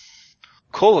to,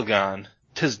 Kolaghan.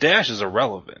 His dash is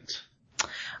irrelevant.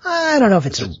 I don't know if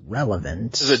it's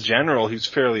irrelevant. As a general, it's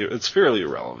fairly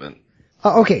irrelevant.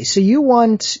 Okay, so you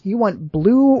want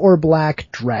blue or black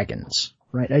dragons,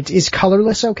 right? Is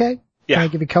colorless okay? Yeah. Can I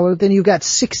give you color? Then you've got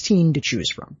 16 to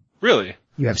choose from. Really?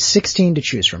 You have 16 to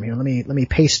choose from. Here, let me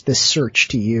paste this search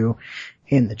to you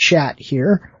in the chat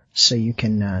here so you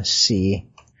can see.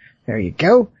 There you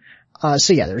go.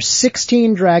 So yeah, there's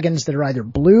 16 dragons that are either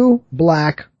blue,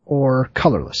 black, or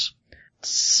colorless.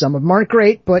 Some of them aren't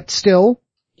great, but still,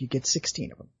 you get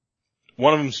 16 of them.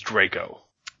 One of them's Draco.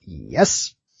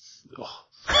 Yes.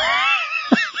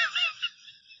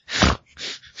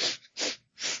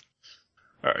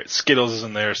 Alright, Skittles is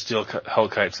in there, Steel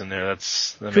Hellkite's in there, that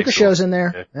Fukushio's in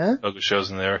there. Huh?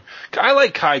 Fukushio's in there. I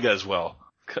like Kaiga as well.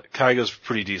 Kaiga's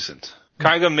pretty decent.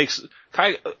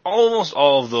 Almost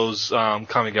all of those,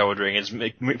 Kamigawa dragons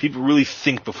make people really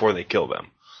think before they kill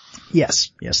them.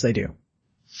 Yes, they do.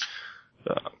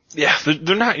 Yeah,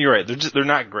 they're not, you're right, they're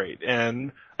not great.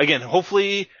 And again,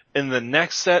 hopefully in the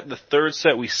next set, the 3rd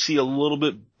set, we see a little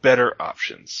bit better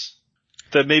options.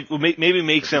 that maybe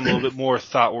makes them a little bit more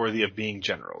thought worthy of being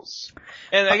generals.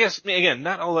 And I guess, again,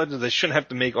 not all legends, they shouldn't have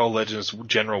to make all legends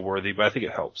general worthy, but I think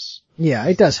it helps. Yeah,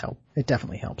 it does help. It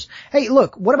definitely helps. Hey,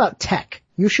 look, what about Tech?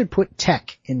 You should put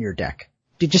Tech in your deck.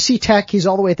 Did you see Tech? He's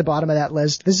all the way at the bottom of that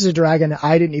list. This is a dragon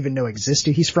I didn't even know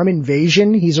existed. He's from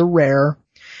Invasion. He's a rare.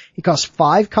 He costs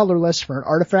 5 colorless for an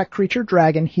artifact creature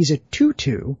dragon. He's a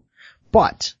 2/2,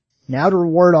 but now to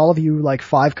reward all of you like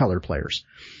 5 color players.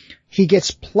 He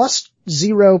gets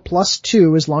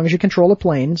 +0/+2 as long as you control a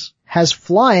plains, has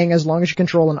flying as long as you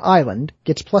control an island,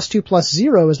 gets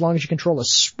 +2/+0 as long as you control a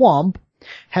swamp,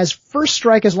 has first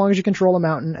strike as long as you control a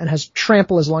mountain, and has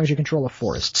trample as long as you control a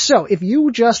forest. So if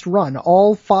you just run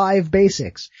all 5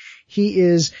 basics, he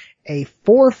is a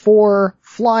 4/4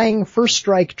 flying first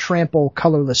strike trample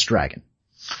colorless dragon.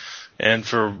 And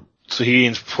so he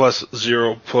gains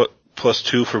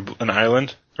 +0/+2 for an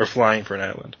island, or flying for an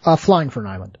island? Flying for an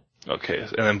island. Okay,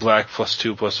 and then black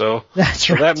 +2/+0. That's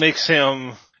So right. that makes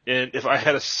him, if I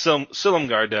had a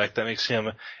Silumgar deck, that makes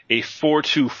him a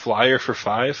 4/2 flyer for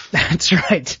 5. That's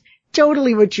right.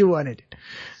 Totally what you wanted.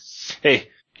 Hey,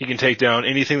 he can take down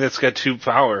anything that's got 2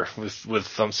 power with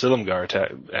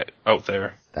Silumgar out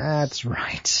there. That's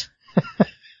right.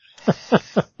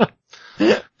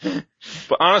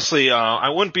 But honestly, I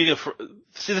wouldn't be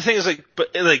see, the thing is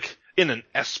in an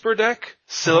Esper deck,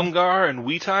 Silumgar and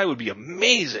Weetai would be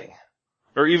amazing.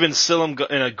 Or even Silumgar,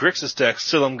 in a Grixis deck,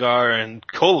 Silumgar and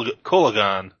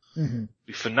Kolagon. Mm-hmm.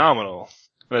 Be phenomenal.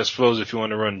 But I suppose if you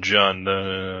want to run Jund,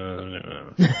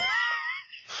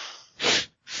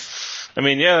 I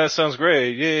mean, yeah, that sounds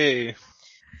great. Yay.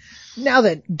 Now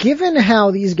then, given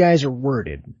how these guys are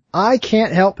worded, I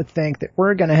can't help but think that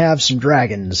we're gonna have some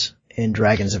dragons in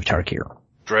Dragons of Tarkir.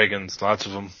 Dragons, lots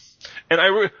of them. And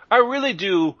I really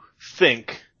do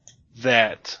think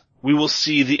that we will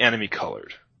see the enemy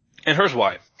colored. And here's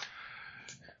why.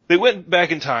 They went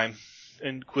back in time,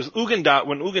 and when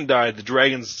Ugin died, the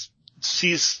dragons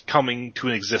ceased coming to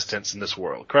an existence in this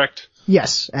world, correct?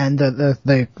 Yes, and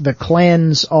the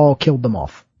clans all killed them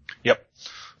off. Yep.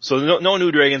 So no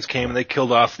new dragons came, and they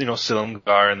killed off,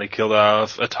 Silumgar, and they killed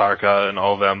off Atarka and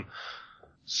all of them.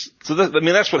 So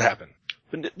that's what happened.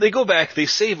 But they go back, they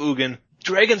save Ugin,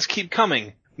 dragons keep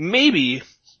coming. Maybe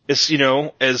it's,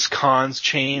 as cons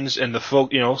changed and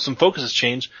some focuses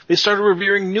changed, they started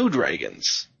revering new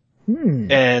dragons.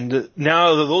 And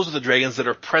now those are the dragons that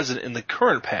are present in the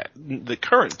current time. The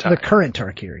current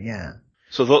Tarkir, yeah.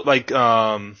 So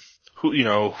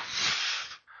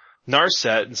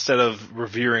Narset, instead of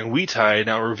revering Weetai,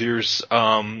 now reveres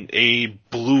a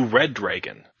blue-red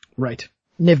dragon. Right.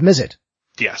 Niv Mizzet.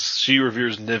 Yes, she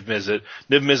reveres Niv Mizzet.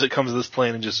 Niv Mizzet comes to this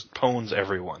plane and just pwns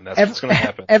everyone. That's what's going to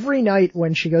happen. Every night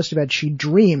when she goes to bed, she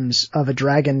dreams of a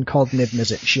dragon called Niv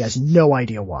Mizzet. She has no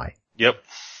idea why. Yep.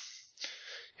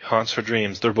 Haunts her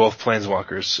dreams. They're both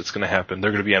planeswalkers. It's going to happen.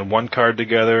 They're going to be on one card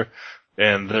together,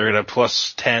 and they're going to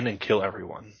 +10 and kill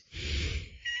everyone.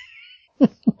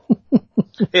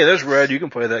 Hey, there's red. You can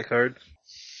play that card.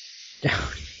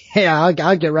 Yeah, I'll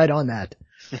get right on that.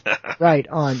 Right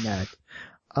on that.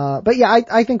 But yeah,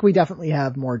 I think we definitely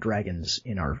have more dragons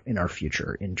in our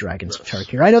future in Dragons of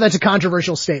Tarkir. I know that's a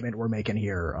controversial statement we're making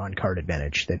here on Card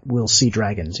Advantage, that we'll see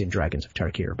dragons in Dragons of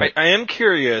Tarkir. But I am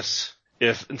curious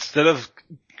if instead of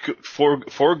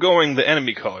foregoing the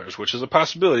enemy colors, which is a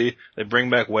possibility, they bring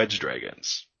back wedge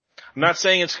dragons. I'm not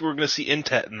saying we're going to see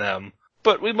Intet in them,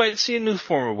 but we might see a new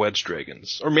form of wedge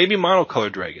dragons, or maybe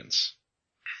monocolored dragons.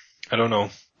 I don't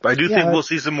know, but I do think we'll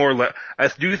see some more.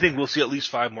 I do think we'll see at least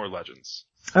 5 more legends.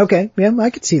 Okay, yeah, I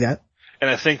could see that.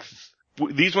 And I think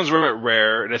these ones were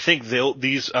rare, and I think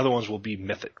these other ones will be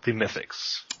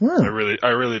mythics. Oh. I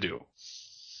really do.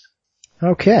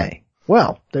 Okay.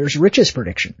 Well, there's Rich's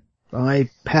prediction. I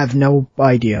have no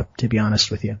idea, to be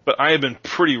honest with you. But I have been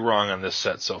pretty wrong on this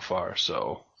set so far,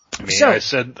 so. I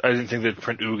said I didn't think they'd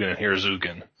print Ugin, and here's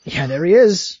Ugin. Yeah, there he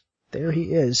is. There he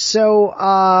is. So,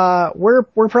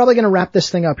 we're probably gonna wrap this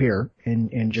thing up here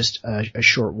in just a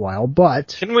short while,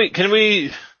 but. Can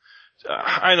we,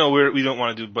 I know we don't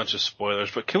want to do a bunch of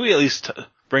spoilers, but can we at least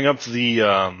bring up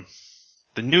the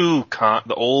new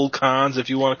the old cons, if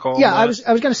you want to call them that? I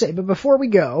was gonna say, but before we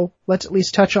go, let's at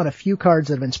least touch on a few cards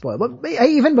that have been spoiled. But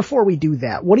even before we do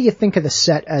that, what do you think of the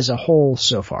set as a whole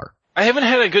so far? I haven't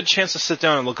had a good chance to sit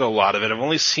down and look at a lot of it. I've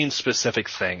only seen specific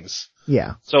things.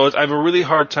 Yeah. So I have a really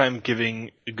hard time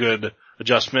giving a good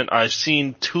adjustment. I've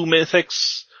seen 2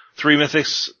 mythics, 3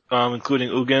 mythics, including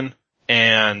Ugin,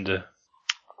 and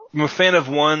I'm a fan of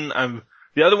one.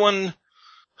 The other one,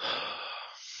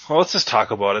 well, let's just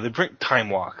talk about it. They bring Time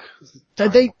Walk.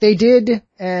 They did,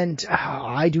 and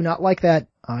I do not like that.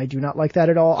 I do not like that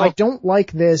at all. Oh. I don't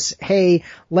like this, hey,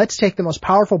 let's take the most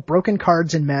powerful broken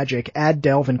cards in Magic, add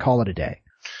Delve, and call it a day.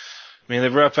 I mean, they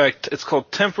brought back, it's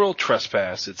called Temporal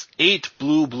Trespass. It's 8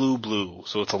 blue, blue, blue,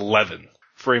 so it's 11.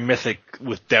 For a mythic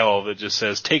with Delve, it just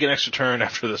says, take an extra turn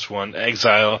after this one,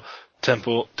 exile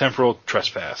Temporal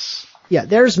Trespass. Yeah,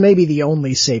 there's maybe the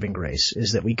only saving grace,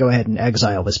 is that we go ahead and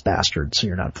exile this bastard so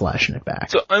you're not flashing it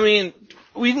back. So, I mean,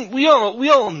 we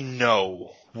all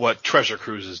know what Treasure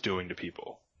Cruise is doing to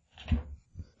people.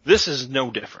 This is no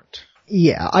different.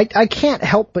 Yeah, I can't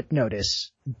help but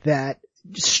notice that,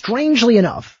 strangely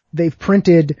enough, they've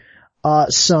printed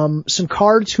some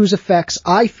cards whose effects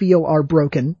I feel are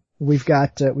broken. We've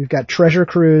got Treasure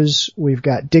Cruise, we've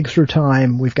got Dig Through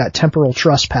Time, we've got Temporal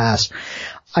Trespass.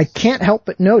 I can't help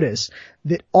but notice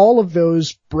that all of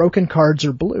those broken cards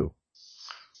are blue.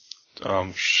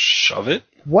 Shove it.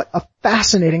 What a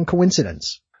fascinating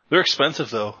coincidence. They're expensive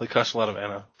though. They cost a lot of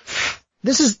mana.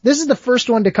 This is the first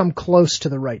one to come close to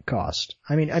the right cost.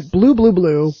 I mean, blue, blue,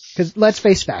 blue, cause let's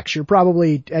face facts, you're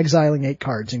probably exiling 8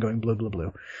 cards and going blue, blue,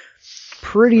 blue.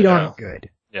 Pretty darn good.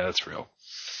 Yeah, that's real.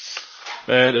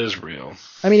 That is real.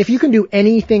 I mean, if you can do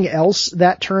anything else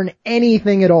that turn,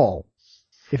 anything at all,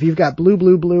 if you've got blue,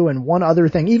 blue, blue and one other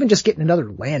thing, even just getting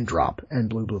another land drop and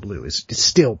blue, blue, blue is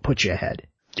still put you ahead.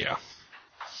 Yeah.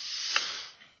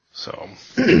 So.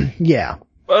 Yeah.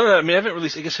 Well, I mean, I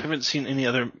haven't seen any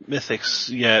other mythics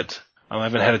yet.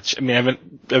 I've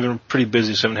been pretty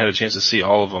busy, so I haven't had a chance to see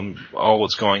all of them, all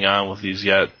what's going on with these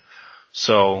yet.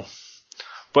 So,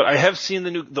 but I have seen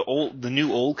the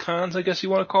new old cons, I guess you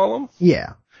want to call them.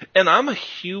 Yeah. And I'm a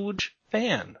huge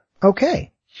fan.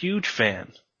 Okay. Huge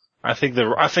fan. I think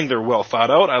they're well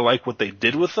thought out. I like what they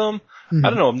did with them. Mm-hmm. I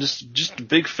don't know. I'm just a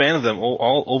big fan of them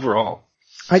all overall.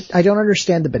 I don't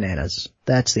understand the bananas.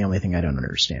 That's the only thing I don't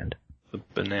understand. The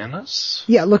bananas?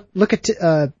 Yeah, look at,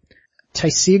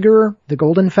 Tyseeger, the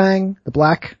Golden Fang, the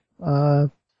black,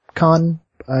 con,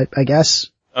 I guess.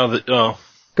 Go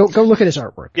look at his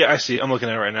artwork. Yeah, I see. I'm looking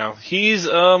at it right now. He's,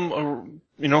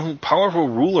 a powerful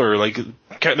ruler. Like,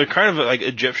 they're kind of like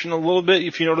Egyptian a little bit,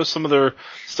 if you notice some of their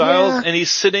styles. Yeah. And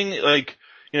he's sitting, like,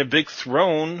 in a big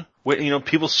throne, where,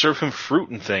 people serve him fruit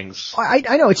and things. I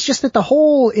know, it's just that the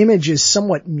whole image is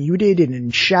somewhat muted and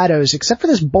in shadows, except for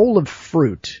this bowl of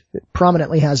fruit that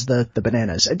prominently has the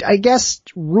bananas. I guess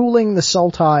ruling the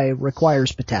Sultai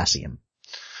requires potassium.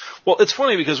 Well, it's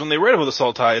funny because when they read about the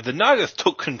Sultai, the Nagath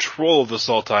took control of the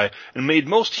Sultai and made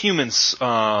most humans,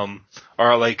 are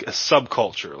like a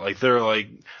subculture. Like,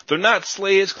 they're not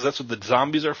slaves because that's what the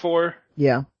zombies are for.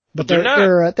 Yeah. But they're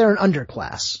an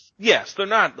underclass. Yes, they're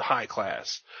not high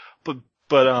class.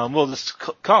 But we'll just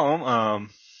call them,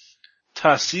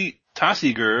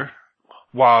 Tyseeger.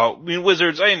 Wow. I mean,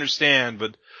 wizards, I understand,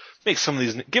 but make some of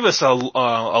these, give us a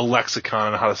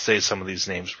lexicon on how to say some of these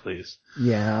names, please.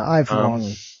 Yeah, I've long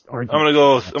argued. I'm gonna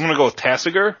go with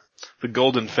Tyseeger, the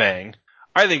Golden Fang.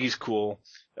 I think he's cool.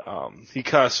 He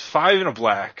costs 5 and a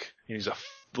black, and he's a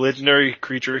legendary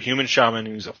creature, human shaman,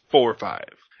 and he's a 4/5.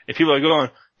 If people are going,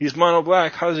 he's mono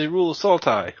black, how does he rule a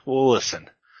Sultai? Well, listen.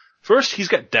 First, he's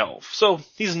got Delve, so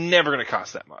he's never gonna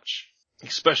cost that much.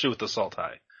 Especially with the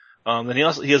Sultai. Then he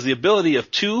has the ability of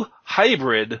 2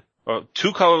 hybrid,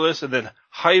 2 colorless, and then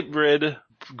hybrid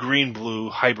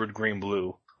green-blue,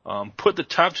 put the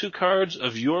top 2 cards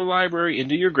of your library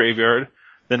into your graveyard,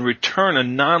 then return a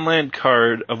non-land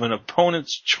card of an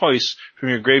opponent's choice from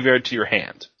your graveyard to your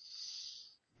hand.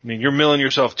 I mean, you're milling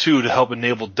yourself 2 to help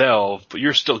enable Delve, but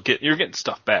you're getting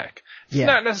stuff back. It's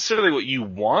not necessarily what you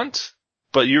want,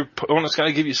 but your opponent's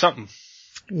gotta give you something.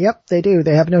 Yep, they do.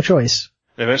 They have no choice.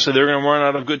 Eventually they're gonna run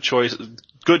out of good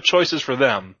choices for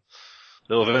them.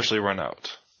 They'll eventually run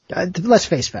out. Let's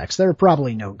face facts. There are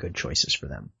probably no good choices for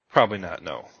them. Probably not,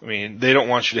 no. I mean, they don't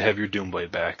want you to have your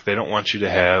Doomblade back. They don't want you to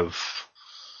have,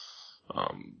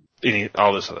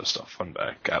 all this other stuff on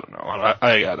back. I don't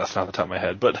know. That's not the top of my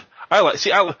head, but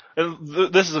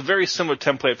this is a very similar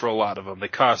template for a lot of them. They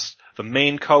cost the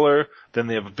main color, then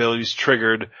they have abilities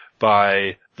triggered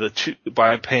by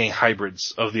by paying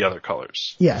hybrids of the other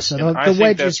colors. Yeah, so the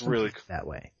wedge is really that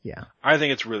way. Yeah. I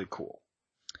think it's really cool.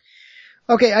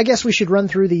 Okay, I guess we should run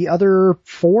through the other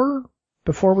 4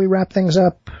 before we wrap things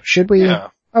up. Should we? Yeah.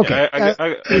 Okay. Yeah,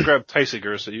 I grabbed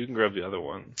Tyseeger, so you can grab the other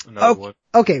one. Another one.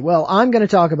 Okay, well, I'm gonna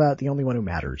talk about the only one who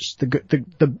matters.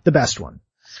 The best one.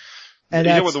 And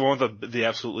you know what, the one with the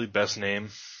absolutely best name?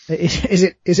 Is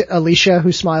it Alicia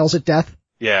who smiles at death?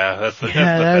 Yeah, that's the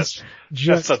best.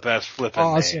 That's the best flipping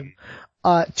awesome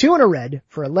name. 2 and a red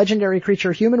for a legendary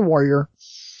creature, human warrior.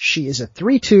 She is a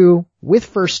 3/2 with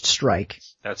first strike.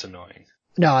 That's annoying.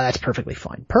 No, that's perfectly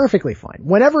fine. Perfectly fine.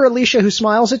 Whenever Alicia, who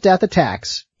smiles at death,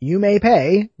 attacks, you may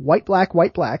pay white,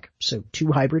 black, so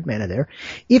 2 hybrid mana there.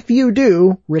 If you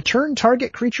do, return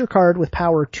target creature card with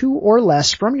power 2 or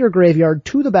less from your graveyard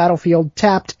to the battlefield,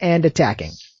 tapped and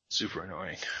attacking. Super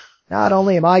annoying. Not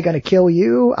only am I gonna kill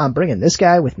you, I'm bringing this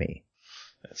guy with me.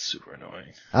 That's super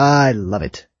annoying. I love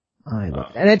it. I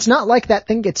love it. And it's not like that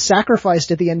thing gets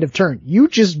sacrificed at the end of turn. You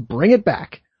just bring it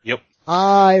back. Yep.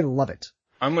 I love it.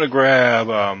 I'm gonna grab,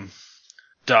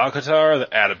 Dagatar the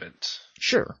Adamant.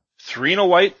 Sure. 3 and a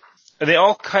white, and they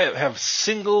all kind of have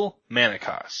single mana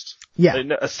cost. Yeah.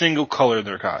 A single color in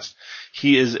their cost.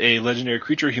 He is a legendary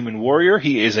creature, human warrior.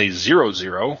 He is a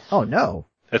 0/0. Oh no.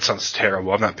 That sounds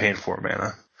terrible. I'm not paying 4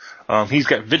 mana. He's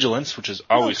got vigilance, which is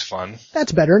always fun.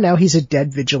 That's better. Now he's a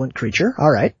dead vigilant creature.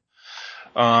 Alright.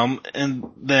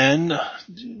 And then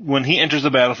when he enters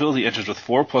the battlefield, he enters with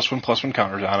 4 +1/+1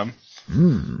 counters on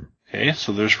him. Okay,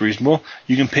 so there's reasonable.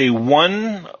 You can pay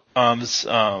 1,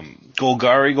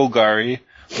 Golgari,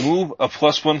 move a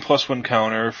 +1/+1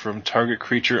 counter from target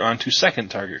creature onto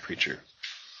second target creature.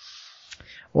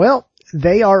 Well,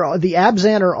 the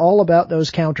Abzan are all about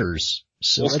those counters.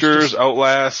 So Bolsters,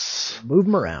 outlasts. Move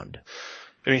them around.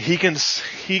 I mean, he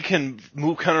can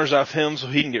move counters off him so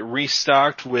he can get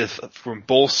restocked from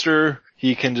bolster.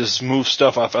 He can just move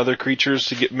stuff off other creatures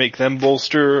to make them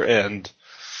bolster, and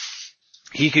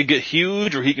he could get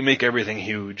huge or he can make everything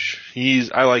huge.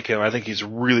 I like him. I think he's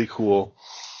really cool.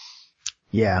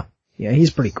 Yeah. Yeah,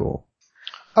 he's pretty cool.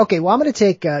 Okay, well I'm gonna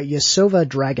take, Yasova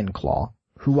Dragonclaw,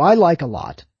 who I like a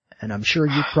lot. And I'm sure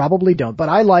you probably don't, but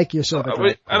I like Yasova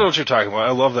Dragonclaw. I know what you're talking about.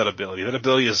 I love that ability. That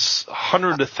ability is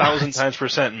 100 to 1,000 times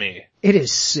percent me. It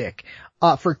is sick.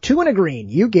 For 2 and a green,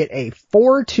 you get a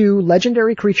 4/2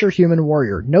 legendary creature human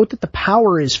warrior. Note that the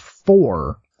power is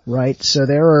 4, right? So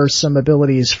there are some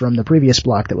abilities from the previous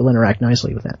block that will interact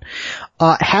nicely with that.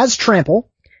 Has trample.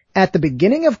 At the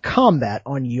beginning of combat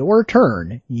on your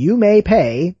turn, you may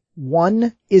pay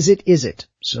 1 is it.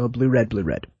 So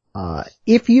blue-red.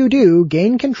 If you do,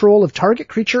 gain control of target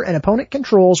creature and opponent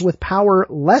controls with power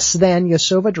less than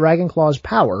Yasova Dragonclaw's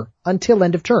power until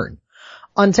end of turn.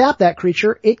 Untap that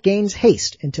creature, it gains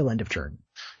haste until end of turn.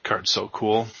 Card's so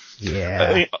cool. Yeah.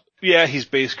 I mean, yeah, he's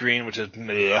base green, which is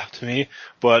meh to me,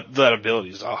 but that ability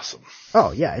is awesome.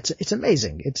 Oh yeah, it's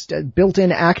amazing. It's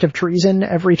built-in act of treason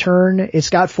every turn. It's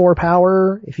got 4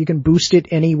 power. If you can boost it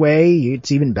any way,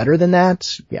 it's even better than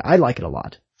that. Yeah, I like it a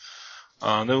lot.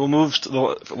 Then we'll move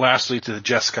lastly to the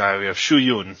Jeskai. We have Shu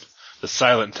Yun, the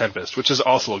Silent Tempest, which is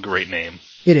also a great name.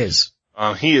 It is.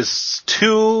 He is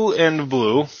 2 and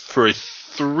blue for a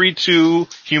 3/2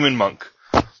 human monk.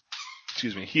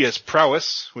 Excuse me. He has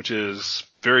prowess, which is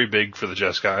very big for the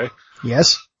Jeskai.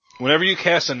 Yes. Whenever you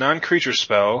cast a non-creature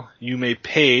spell, you may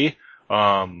pay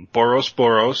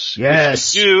Boros.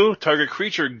 Yes. If you do, target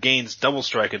creature gains double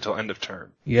strike until end of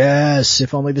turn. Yes,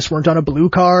 if only this weren't on a blue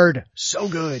card. So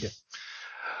good.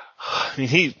 I mean,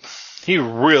 he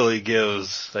really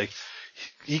gives, like,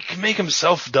 he can make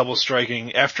himself double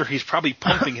striking after he's probably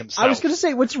pumping himself. I was gonna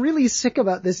say, what's really sick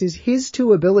about this is his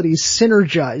 2 abilities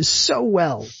synergize so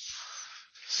well.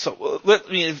 So,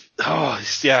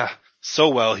 so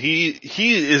well. He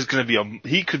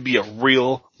could be a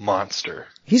real monster.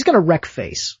 He's gonna wreck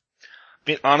face.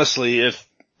 I mean, honestly,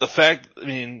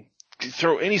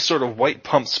 throw any sort of white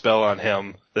pump spell on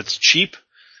him that's cheap,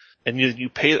 and you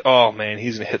pay, oh man,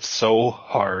 he's gonna hit so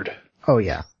hard. Oh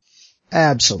yeah.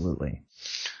 Absolutely.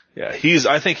 Yeah,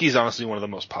 I think he's honestly one of the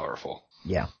most powerful.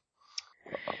 Yeah.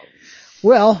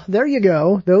 Well, there you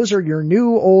go. Those are your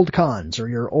new old cons, or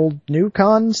your old new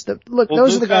cons.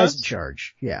 Those are the guys in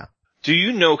charge. Yeah. Do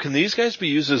you know, can these guys be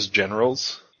used as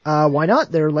generals? Why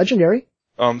not? They're legendary.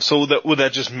 So would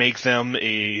that just make them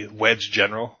a wedge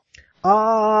general?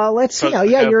 Let's see now.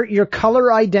 Yeah, your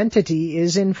color identity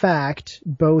is in fact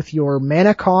both your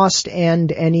mana cost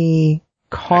and any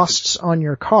costs on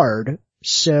your card.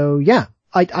 So yeah,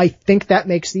 I think that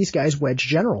makes these guys wedge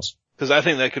generals. Because I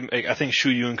think Shu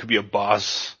Yun could be a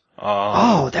boss.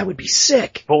 That would be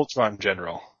sick. Voltron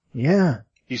general. Yeah.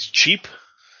 He's cheap.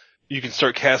 You can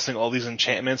start casting all these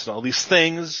enchantments and all these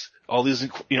things, all these,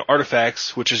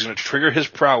 artifacts, which is going to trigger his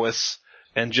prowess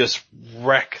and just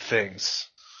wreck things.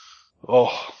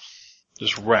 Oh,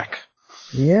 just wreck.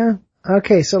 Yeah.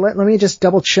 Okay, so let me just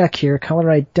double check here.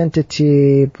 Color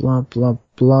identity, blah, blah,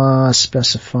 blah,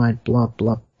 specified, blah,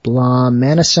 blah, blah.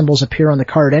 Mana symbols appear on the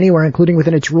card anywhere, including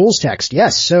within its rules text.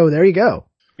 Yes, so there you go.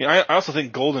 I mean, I also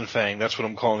think Golden Fang, that's what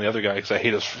I'm calling the other guy because I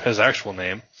hate his actual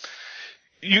name.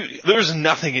 There's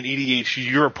nothing in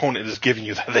EDH your opponent is giving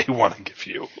you that they want to give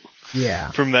you. Yeah.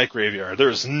 From that graveyard.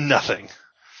 There's nothing.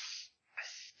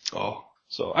 Oh.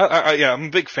 So I'm a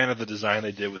big fan of the design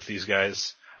they did with these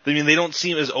guys. I mean, they don't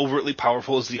seem as overtly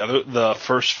powerful as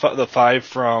the 5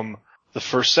 from the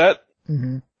first set,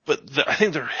 but I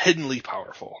think they're hiddenly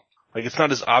powerful. Like, it's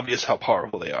not as obvious how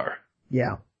powerful they are.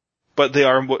 Yeah. But they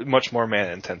are much more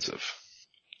mana intensive.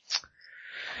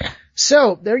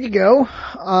 So, there you go.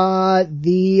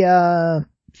 The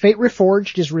Fate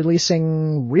Reforged is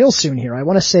releasing real soon here. I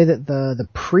want to say that the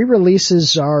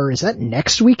pre-releases is that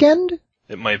next weekend?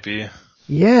 It might be.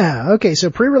 Yeah, okay, so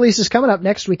pre-release is coming up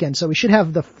next weekend, so we should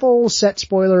have the full set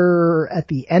spoiler at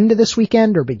the end of this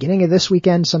weekend or beginning of this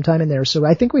weekend, sometime in there. So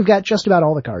I think we've got just about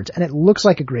all the cards, and it looks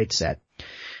like a great set.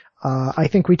 I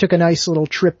think we took a nice little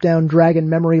trip down Dragon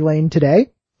memory lane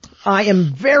today. I am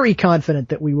very confident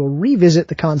that we will revisit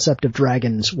the concept of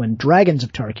dragons when Dragons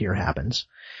of Tarkir happens.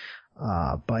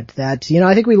 But that,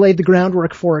 I think we laid the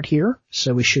groundwork for it here,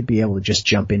 so we should be able to just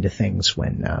jump into things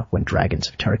when Dragons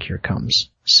of Tarkir comes.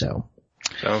 So.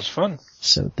 Sounds fun.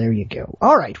 So there you go.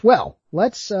 All right. Well,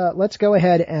 let's go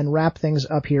ahead and wrap things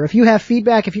up here. If you have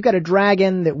feedback, if you've got a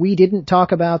dragon that we didn't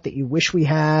talk about that you wish we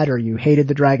had, or you hated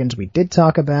the dragons we did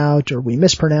talk about, or we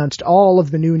mispronounced all of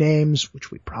the new names,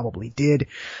 which we probably did,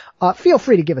 feel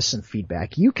free to give us some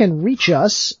feedback. You can reach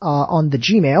us on the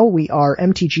Gmail. We are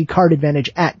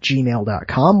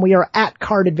mtgcardadvantage@gmail.com. We are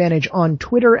 @cardadvantage on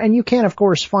Twitter, and you can, of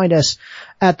course, find us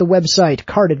at the website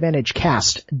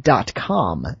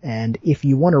cardadvantagecast.com. And if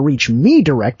you want to reach me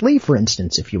directly, for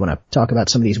instance, if you want to talk about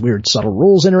some of these weird subtle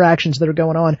rules interactions that are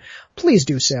going on, please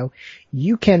do so.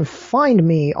 You can find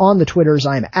me on the Twitters.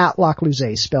 I'm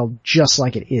 @LocLuze, spelled just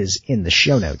like it is in the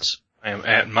show notes. I am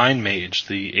 @MindMage.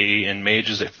 The A in Mage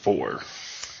is a 4.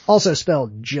 Also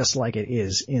spelled just like it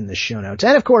is in the show notes.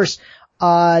 And of course,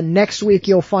 next week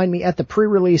you'll find me at the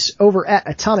pre-release over at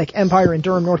Atomic Empire in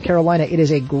Durham, North Carolina. It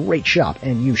is a great shop,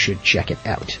 and you should check it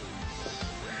out.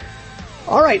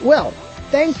 All right, well,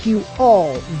 thank you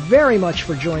all very much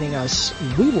for joining us.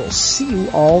 We will see you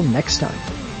all next time.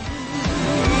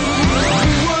 We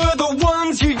were the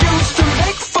ones you used to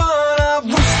make fun of.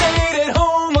 We stayed at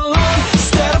home alone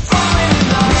instead of falling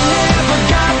in love. We never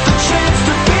got the chance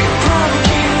to be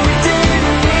broken. We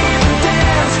didn't even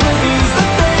dance, but here's the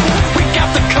thing. We got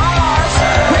the cars,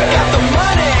 we got the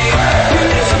money. We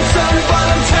need some sun, but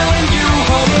I'm telling you,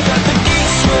 hope that the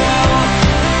geeks will.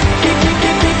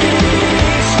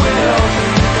 Geeks will.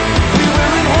 We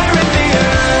will inherit the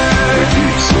earth. The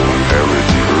geeks will inherit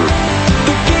the earth.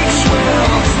 The geeks will.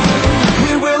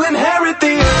 We will inherit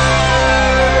the earth.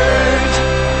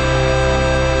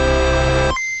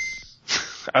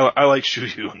 I like Shu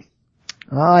Yun.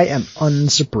 I am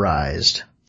unsurprised.